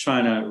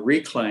 China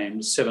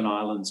reclaimed 7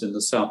 islands in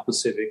the South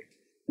Pacific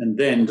and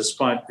then,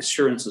 despite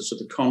assurances to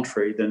the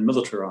contrary, then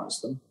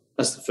militarized them.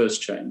 That's the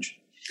first change.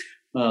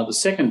 The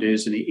second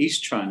is in the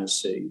East China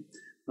Sea,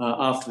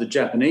 after the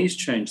Japanese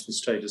changed the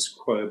status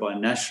quo by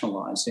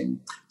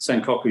nationalizing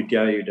Senkaku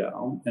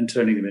Diaoyudao and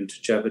turning them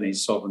into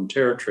Japanese sovereign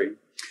territory,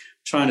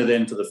 China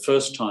then for the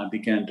first time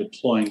began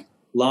deploying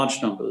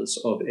large numbers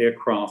of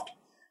aircraft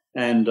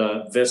and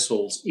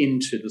vessels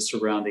into the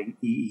surrounding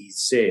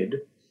EEZ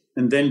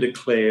and then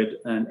declared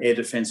an air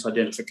defense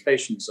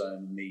identification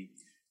zone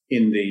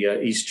in the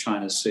East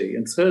China Sea.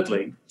 And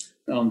thirdly,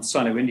 on the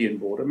Sino-Indian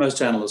border,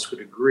 most analysts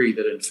would agree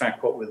that in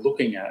fact what we're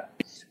looking at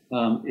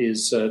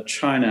is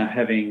China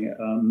having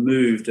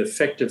moved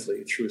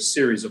effectively through a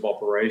series of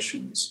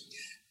operations,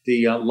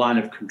 the line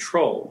of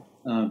control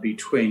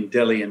between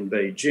Delhi and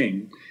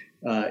Beijing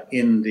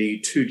in the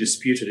 2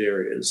 disputed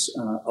areas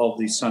of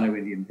the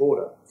Sino-Indian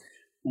border.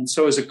 And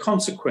so as a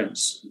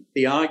consequence,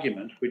 the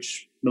argument,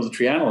 which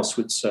military analysts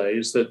would say,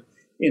 is that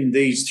in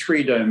these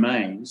 3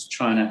 domains,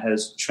 China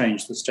has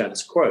changed the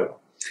status quo.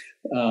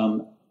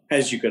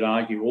 As you could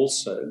argue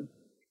also,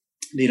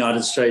 the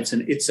United States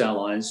and its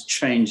allies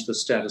changed the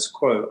status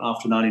quo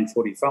after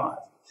 1945.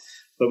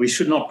 But we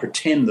should not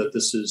pretend that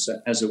this is,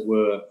 as it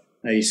were,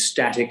 a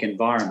static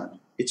environment.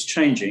 It's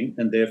changing,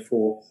 and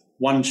therefore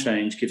one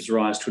change gives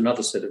rise to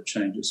another set of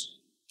changes.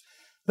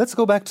 Let's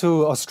go back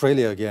to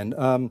Australia again.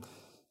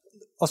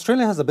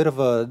 Australia has a bit of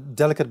a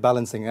delicate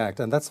balancing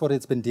act, and that's what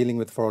it's been dealing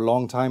with for a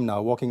long time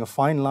now, walking a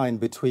fine line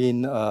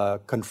between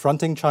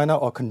confronting China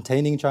or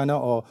containing China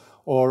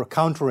or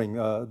countering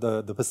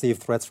the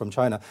perceived threats from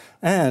China,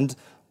 and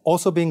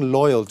also being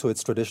loyal to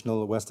its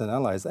traditional Western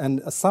allies.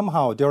 And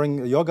somehow,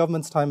 during your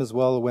government's time as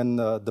well, when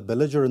the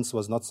belligerence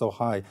was not so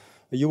high,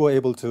 you were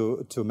able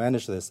to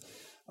manage this.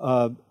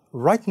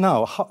 Right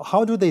now,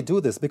 how do they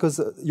do this? Because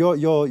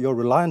you're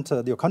reliant,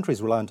 your country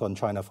is reliant on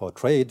China for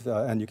trade,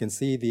 and you can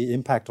see the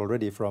impact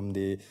already from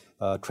the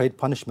trade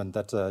punishment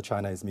that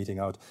China is meting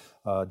out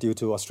due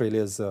to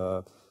Australia's,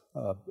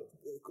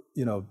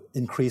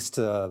 increased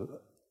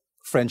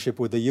friendship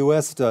with the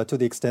U.S. To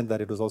the extent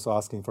that it was also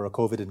asking for a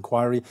COVID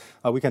inquiry.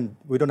 We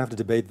don't have to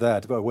debate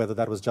that, whether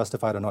that was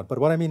justified or not. But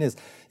what I mean is,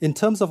 in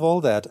terms of all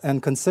that,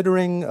 and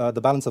considering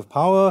the balance of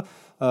power,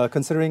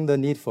 considering the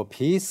need for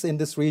peace in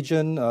this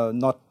region,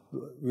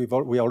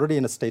 we're already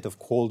in a state of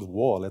Cold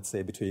War, let's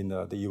say, between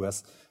the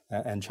U.S.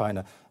 and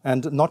China,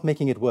 and not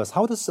making it worse.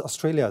 How does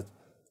Australia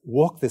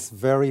walk this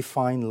very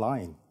fine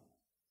line?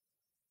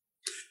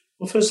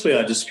 Well, firstly,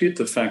 I dispute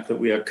the fact that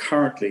we are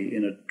currently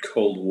in a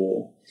Cold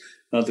War.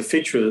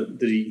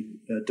 The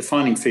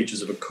defining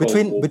features of a Cold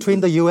War...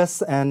 Between the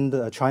U.S.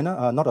 and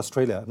China? Not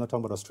Australia. I'm not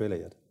talking about Australia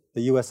yet.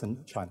 The U.S.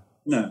 and China.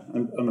 No,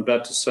 I'm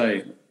about to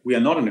say we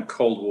are not in a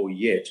Cold War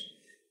yet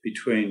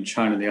between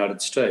China and the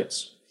United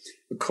States.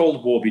 A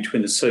Cold War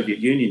between the Soviet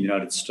Union and the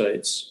United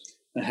States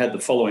had the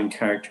following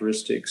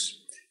characteristics: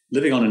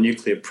 living on a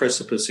nuclear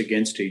precipice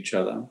against each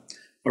other,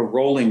 a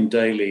rolling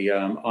daily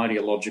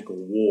ideological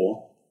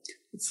war,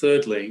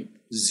 thirdly,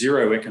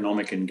 zero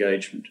economic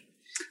engagement.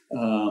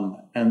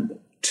 And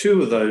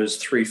two of those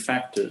three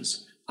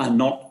factors are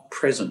not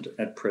present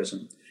at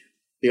present.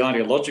 The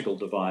ideological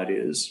divide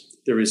is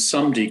there is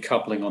some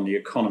decoupling on the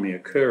economy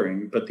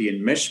occurring, but the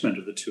enmeshment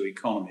of the two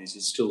economies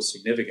is still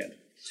significant.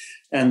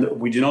 And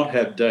we do not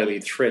have daily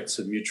threats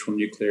of mutual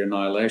nuclear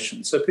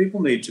annihilation. So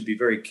people need to be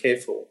very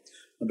careful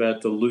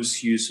about the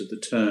loose use of the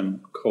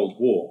term Cold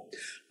War.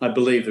 I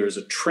believe there is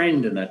a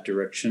trend in that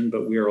direction,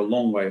 but we are a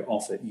long way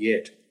off it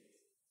yet.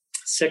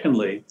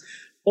 Secondly,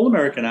 all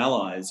American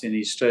allies in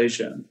East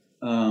Asia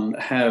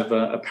have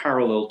a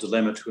parallel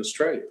dilemma to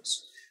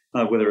Australia's,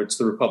 whether it's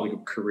the Republic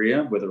of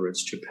Korea, whether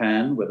it's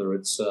Japan, whether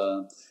it's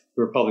the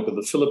Republic of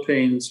the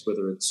Philippines,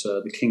 whether it's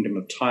the Kingdom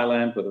of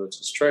Thailand, whether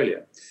it's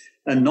Australia.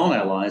 And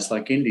non-allies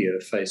like India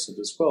face it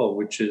as well,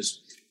 which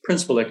is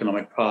principal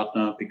economic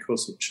partner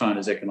because of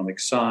China's economic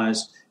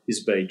size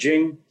is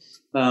Beijing,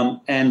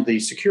 and the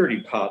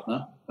security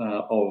partner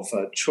of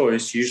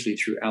choice, usually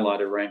through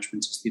allied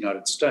arrangements, is the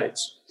United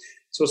States.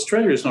 So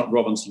Australia is not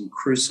Robinson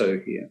Crusoe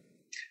here.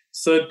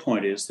 Third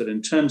point is that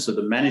in terms of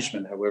the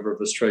management, however, of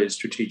Australia's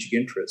strategic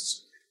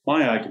interests,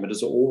 my argument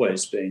has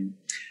always been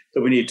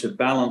that we need to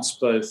balance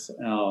both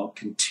our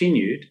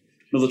continued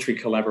military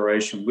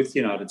collaboration with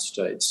the United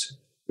States,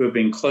 who have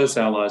been close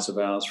allies of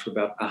ours for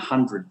about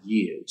 100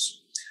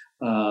 years,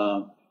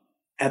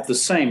 at the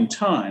same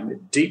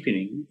time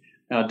deepening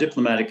our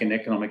diplomatic and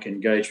economic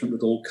engagement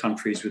with all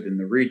countries within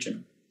the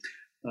region.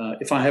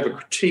 If I have a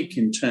critique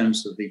in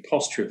terms of the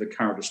posture of the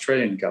current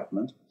Australian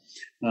government,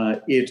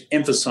 it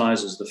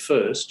emphasises the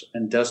first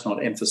and does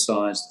not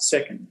emphasise the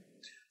second.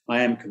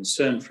 I am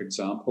concerned, for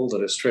example,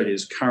 that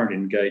Australia's current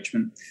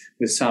engagement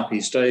with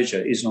Southeast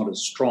Asia is not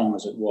as strong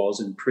as it was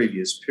in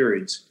previous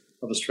periods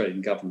of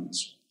Australian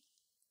governments.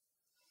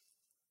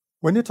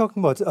 When you're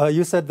talking about,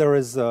 you said there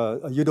is,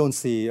 you don't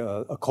see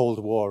a Cold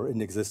War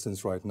in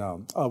existence right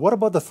now. What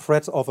about the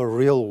threat of a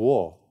real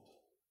war?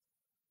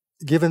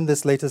 Given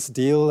this latest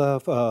deal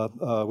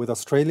with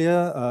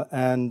Australia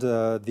and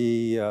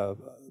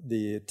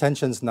the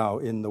tensions now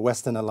in the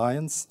Western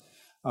Alliance,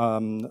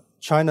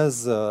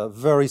 China's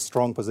very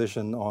strong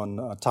position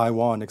on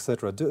Taiwan,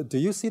 etc. Do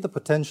you see the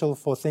potential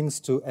for things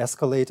to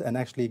escalate and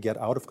actually get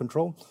out of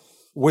control,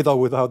 with or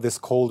without this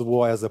Cold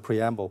War as a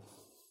preamble?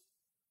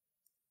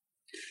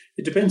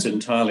 It depends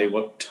entirely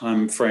what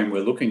time frame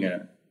we're looking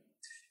at.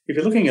 If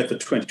you're looking at the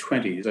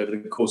 2020s, over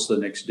the course of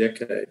the next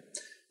decade,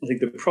 I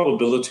think the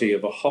probability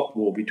of a hot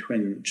war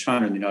between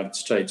China and the United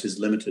States is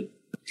limited.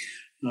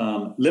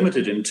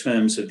 Limited in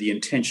terms of the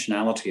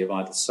intentionality of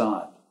either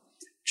side.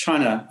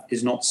 China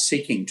is not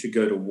seeking to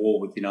go to war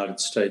with the United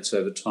States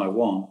over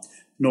Taiwan,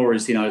 nor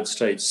is the United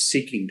States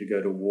seeking to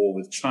go to war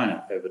with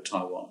China over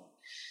Taiwan.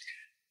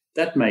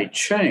 That may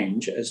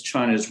change as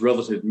China's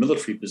relative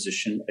military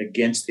position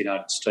against the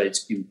United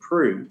States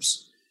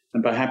improves,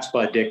 and perhaps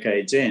by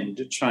decade's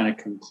end, China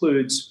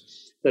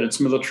concludes that its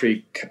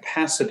military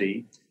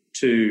capacity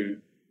to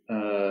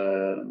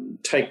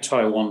take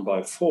Taiwan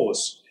by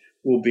force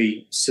will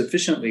be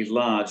sufficiently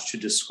large to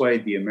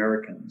dissuade the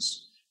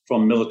Americans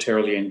from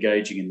militarily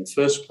engaging in the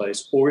first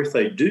place, or if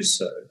they do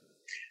so,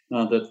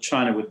 that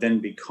China would then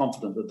be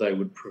confident that they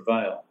would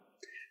prevail.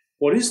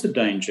 What is the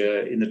danger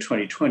in the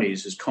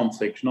 2020s is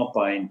conflict not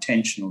by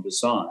intention or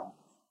design,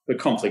 but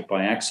conflict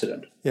by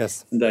accident.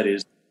 Yes. And that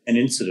is an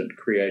incident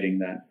creating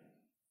that.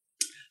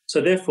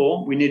 So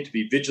therefore, we need to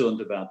be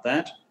vigilant about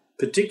that,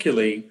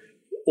 particularly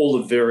all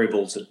the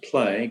variables at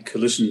play,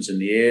 collisions in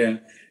the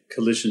air,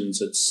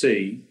 collisions at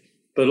sea,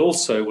 but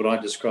also what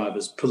I describe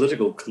as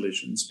political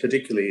collisions,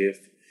 particularly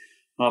if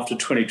after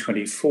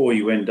 2024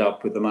 you end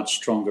up with a much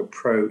stronger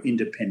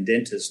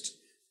pro-independentist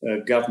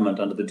government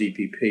under the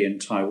DPP in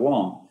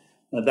Taiwan.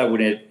 that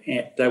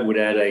would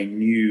add a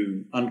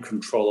new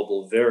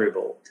uncontrollable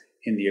variable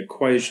in the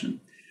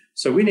equation.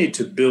 So we need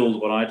to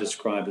build what I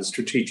describe as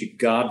strategic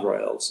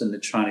guardrails in the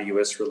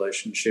China-US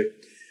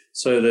relationship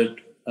so that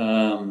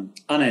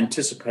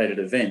unanticipated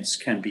events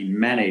can be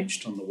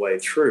managed on the way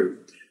through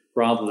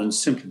rather than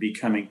simply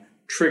becoming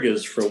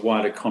triggers for a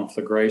wider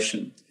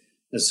conflagration,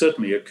 as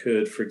certainly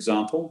occurred, for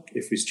example,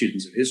 if we're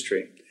students of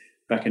history,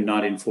 back in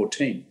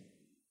 1914.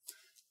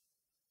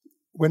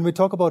 When we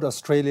talk about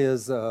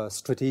Australia's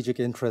strategic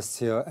interests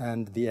here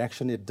and the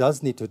action it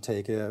does need to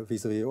take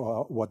vis-a-vis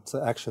what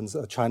actions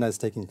China is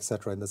taking,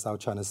 etc., in the South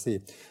China Sea,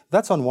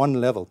 that's on one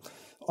level.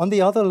 On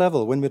the other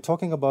level, when we're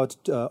talking about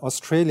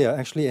Australia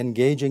actually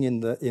engaging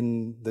in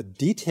the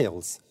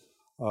details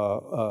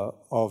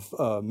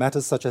of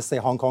matters such as, say,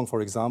 Hong Kong,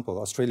 for example.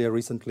 Australia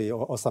recently,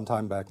 or some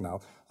time back now,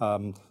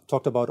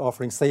 talked about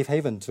offering safe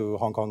haven to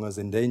Hong Kongers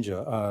in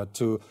danger,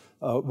 to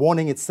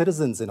warning its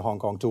citizens in Hong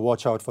Kong to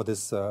watch out for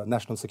this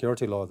national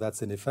security law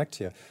that's in effect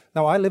here.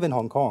 Now, I live in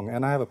Hong Kong,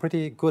 and I have a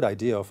pretty good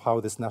idea of how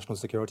this national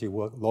security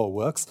law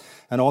works,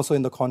 and also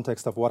in the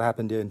context of what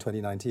happened here in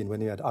 2019, when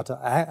you had utter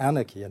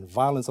anarchy and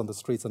violence on the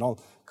streets and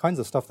all kinds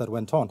of stuff that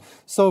went on.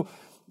 So,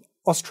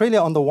 Australia,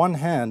 on the one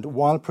hand,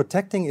 while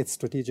protecting its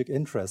strategic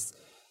interests,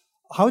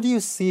 how do you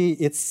see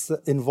its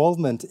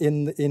involvement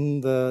in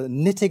the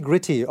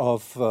nitty-gritty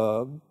of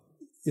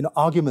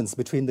arguments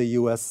between the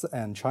US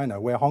and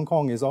China, where Hong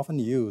Kong is often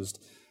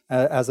used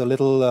as a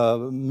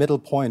little middle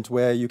point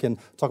where you can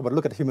talk about,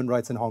 look at human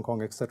rights in Hong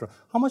Kong, etc.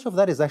 How much of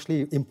that is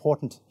actually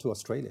important to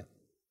Australia?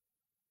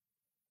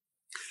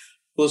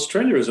 Well,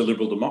 Australia is a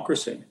liberal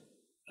democracy,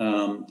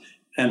 and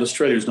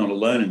Australia is not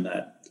alone in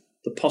that.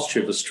 The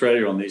posture of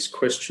Australia on these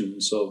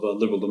questions of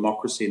liberal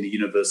democracy and the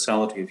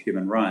universality of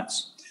human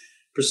rights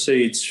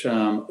proceeds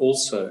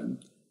also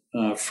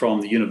from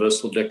the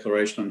Universal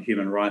Declaration on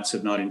Human Rights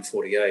of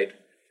 1948,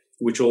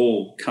 which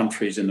all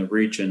countries in the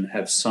region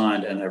have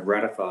signed and have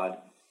ratified,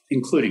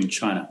 including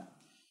China.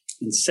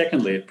 And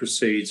secondly, it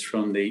proceeds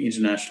from the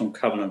International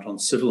Covenant on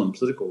Civil and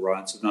Political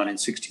Rights of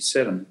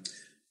 1967,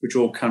 which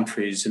all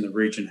countries in the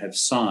region have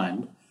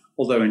signed,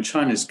 although in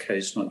China's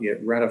case not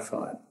yet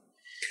ratified.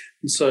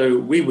 And so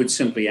we would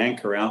simply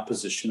anchor our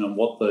position on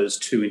what those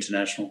two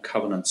international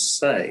covenants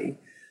say,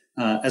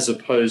 as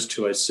opposed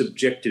to a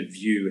subjective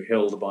view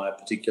held by a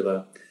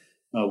particular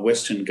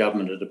Western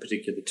government at a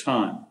particular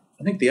time.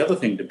 I think the other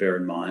thing to bear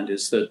in mind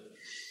is that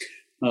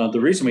the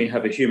reason we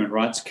have a Human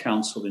Rights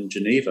Council in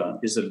Geneva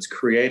is that it's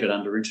created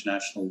under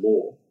international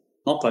law,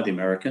 not by the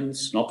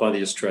Americans, not by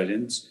the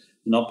Australians,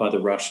 not by the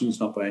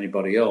Russians, not by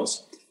anybody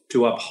else,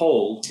 to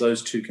uphold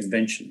those two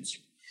conventions.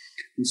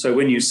 And so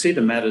when you see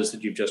the matters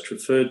that you've just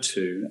referred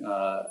to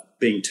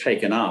being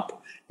taken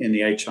up in the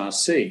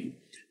HRC,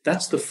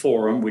 that's the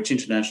forum which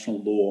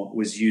international law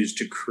was used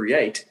to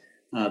create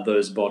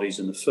those bodies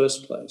in the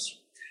first place.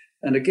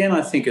 And again,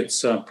 I think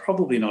it's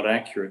probably not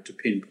accurate to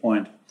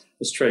pinpoint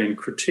Australian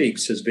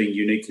critiques as being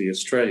uniquely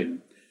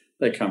Australian.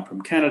 They come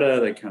from Canada,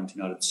 they come from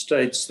the United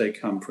States, they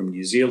come from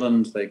New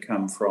Zealand, they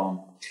come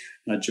from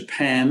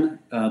Japan.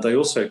 They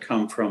also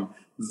come from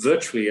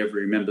virtually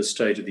every member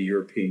state of the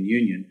European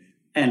Union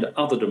and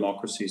other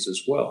democracies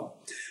as well.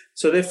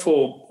 So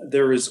therefore,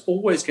 there is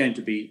always going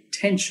to be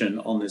tension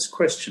on this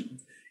question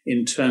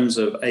in terms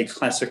of a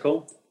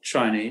classical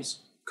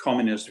Chinese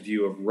communist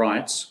view of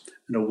rights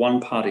and a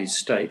one-party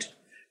state,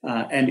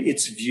 and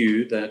its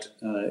view that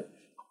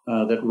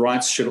that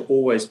rights should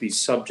always be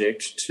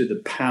subject to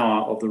the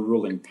power of the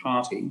ruling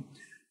party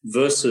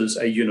versus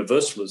a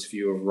universalist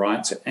view of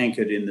rights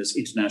anchored in this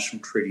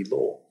international treaty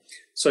law.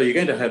 So you're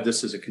going to have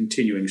this as a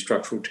continuing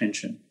structural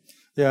tension.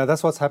 Yeah,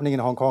 that's what's happening in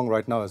Hong Kong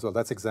right now as well.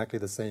 That's exactly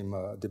the same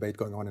debate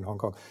going on in Hong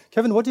Kong.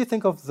 Kevin, what do you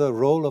think of the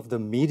role of the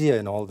media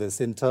in all this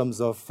in terms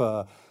of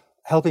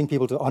helping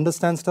people to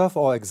understand stuff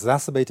or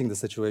exacerbating the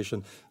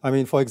situation? I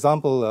mean, for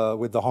example,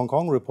 with the Hong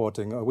Kong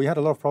reporting, we had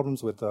a lot of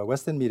problems with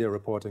Western media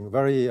reporting,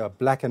 very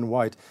black and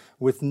white,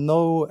 with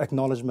no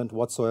acknowledgement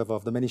whatsoever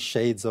of the many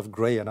shades of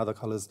grey and other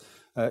colours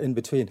in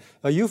between.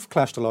 You've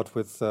clashed a lot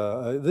with,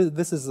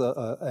 this is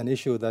an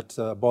issue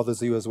that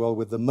bothers you as well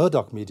with the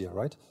Murdoch media,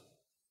 right?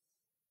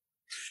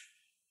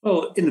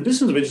 Well, in the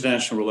business of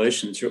international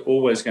relations, you're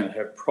always going to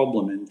have a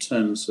problem in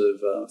terms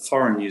of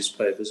foreign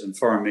newspapers and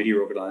foreign media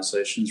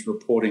organisations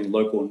reporting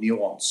local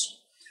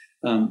nuance.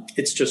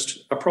 It's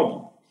just a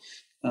problem.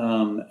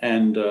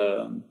 And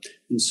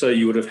so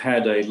you would have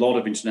had a lot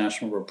of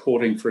international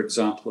reporting, for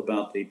example,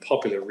 about the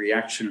popular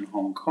reaction in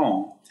Hong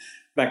Kong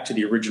back to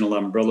the original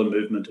umbrella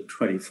movement of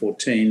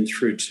 2014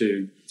 through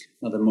to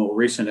the more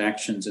recent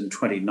actions in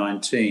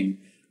 2019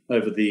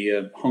 over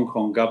the Hong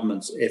Kong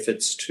government's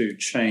efforts to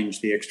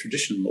change the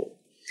extradition law.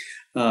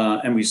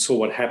 And we saw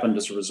what happened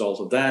as a result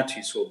of that.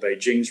 You saw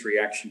Beijing's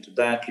reaction to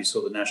that. You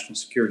saw the national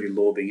security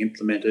law being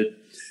implemented.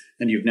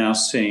 And you've now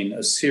seen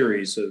a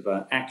series of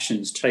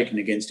actions taken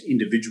against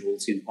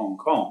individuals in Hong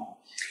Kong.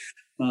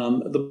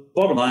 The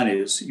bottom line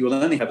is you will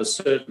only have a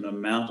certain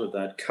amount of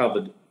that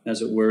covered,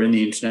 as it were, in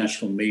the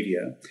international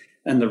media.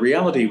 And the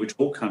reality which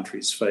all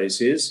countries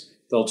face is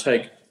they'll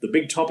take the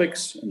big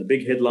topics and the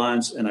big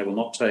headlines, and they will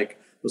not take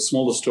the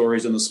smaller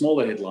stories and the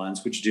smaller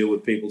headlines which deal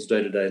with people's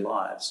day-to-day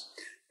lives.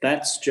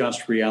 That's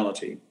just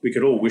reality. We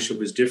could all wish it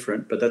was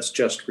different, but that's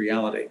just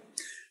reality.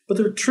 But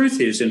the truth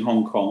is, in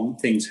Hong Kong,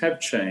 things have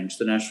changed.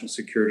 The national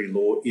security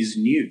law is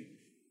new.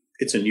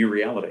 It's a new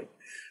reality.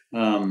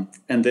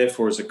 And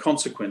therefore, as a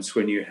consequence,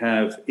 when you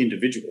have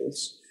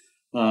individuals,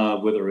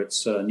 whether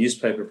it's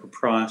newspaper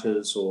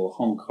proprietors or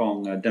Hong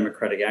Kong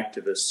democratic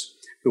activists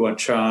who are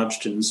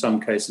charged and in some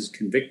cases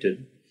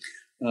convicted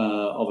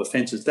of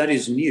offences, that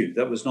is new.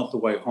 That was not the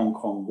way Hong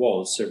Kong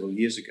was several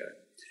years ago.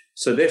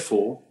 So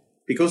therefore,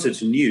 because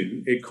it's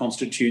new, it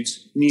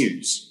constitutes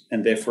news,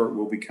 and therefore it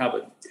will be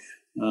covered.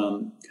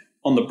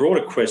 On the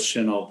broader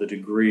question of the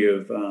degree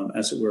of,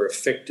 as it were,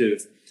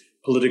 effective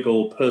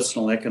political,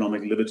 personal,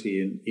 economic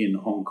liberty in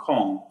Hong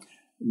Kong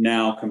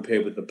now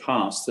compared with the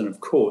past, then of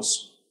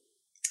course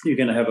you're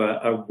going to have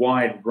a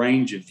wide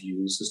range of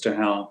views as to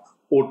how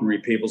ordinary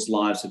people's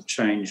lives have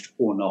changed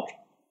or not.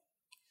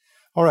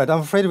 All right, I'm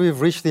afraid we've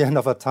reached the end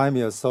of our time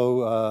here,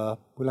 so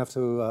we'll have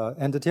to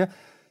end it here.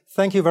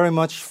 Thank you very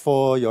much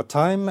for your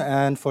time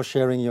and for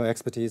sharing your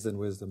expertise and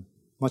wisdom.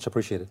 Much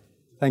appreciated.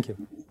 Thank you.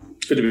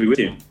 Good to be with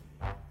you.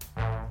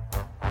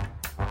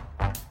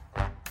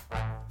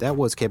 That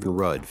was Kevin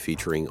Rudd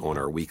featuring on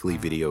our weekly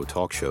video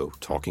talk show,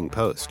 Talking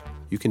Post.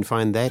 You can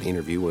find that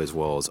interview as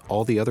well as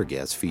all the other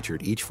guests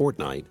featured each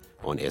fortnight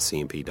on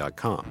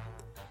scmp.com.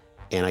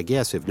 And I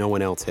guess if no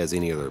one else has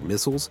any other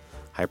missiles,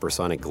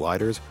 hypersonic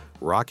gliders,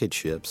 rocket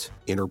ships,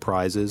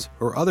 enterprises,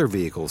 or other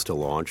vehicles to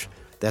launch,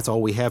 that's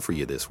all we have for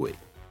you this week.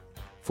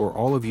 For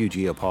all of you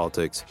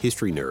geopolitics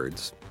history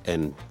nerds,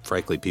 and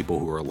frankly people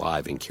who were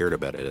alive and cared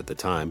about it at the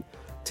time,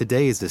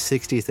 today is the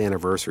 60th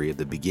anniversary of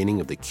the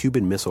beginning of the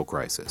Cuban Missile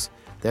Crisis.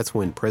 That's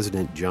when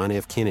President John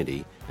F.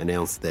 Kennedy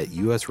announced that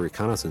U.S.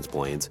 reconnaissance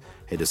planes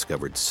had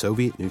discovered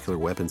Soviet nuclear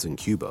weapons in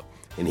Cuba,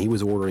 and he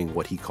was ordering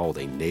what he called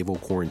a naval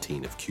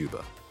quarantine of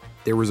Cuba.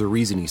 There was a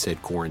reason he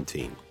said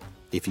quarantine.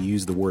 If you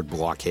use the word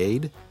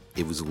blockade,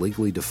 it was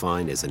legally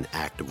defined as an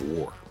act of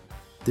war.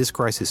 This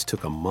crisis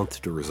took a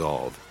month to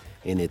resolve,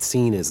 and it's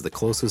seen as the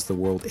closest the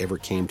world ever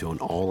came to an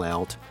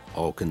all-out,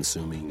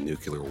 all-consuming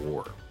nuclear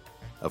war.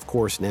 Of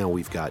course, now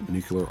we've got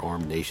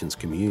nuclear-armed nations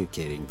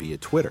communicating via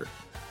Twitter,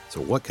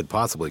 so what could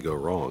possibly go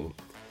wrong?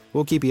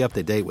 We'll keep you up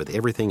to date with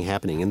everything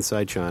happening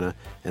inside China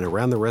and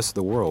around the rest of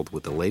the world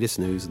with the latest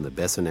news and the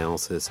best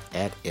analysis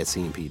at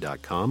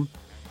SCMP.com.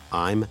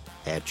 I'm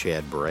at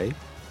Chad Bray,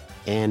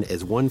 and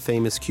as one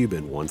famous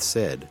Cuban once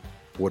said,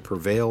 what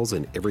prevails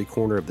in every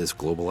corner of this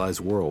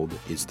globalized world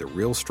is the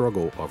real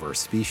struggle of our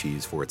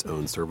species for its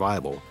own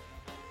survival.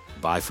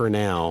 Bye for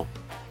now.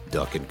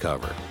 Duck and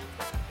cover.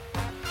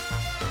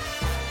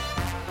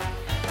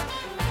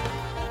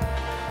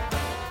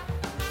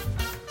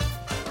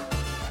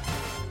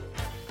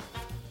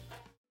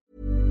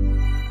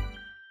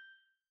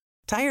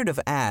 Tired of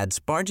ads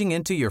barging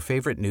into your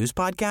favorite news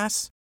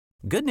podcasts?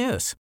 Good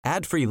news.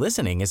 Ad-free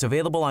listening is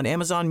available on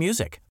Amazon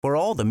Music for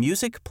all the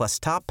music plus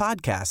top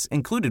podcasts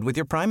included with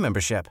your Prime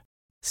membership.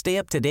 Stay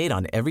up to date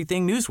on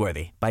everything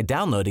newsworthy by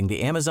downloading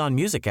the Amazon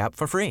Music app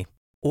for free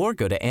or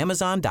go to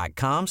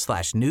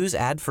amazon.com/news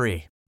ad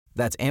free.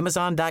 That's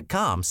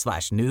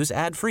amazon.com/news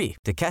ad free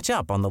to catch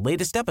up on the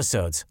latest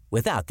episodes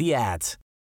without the ads.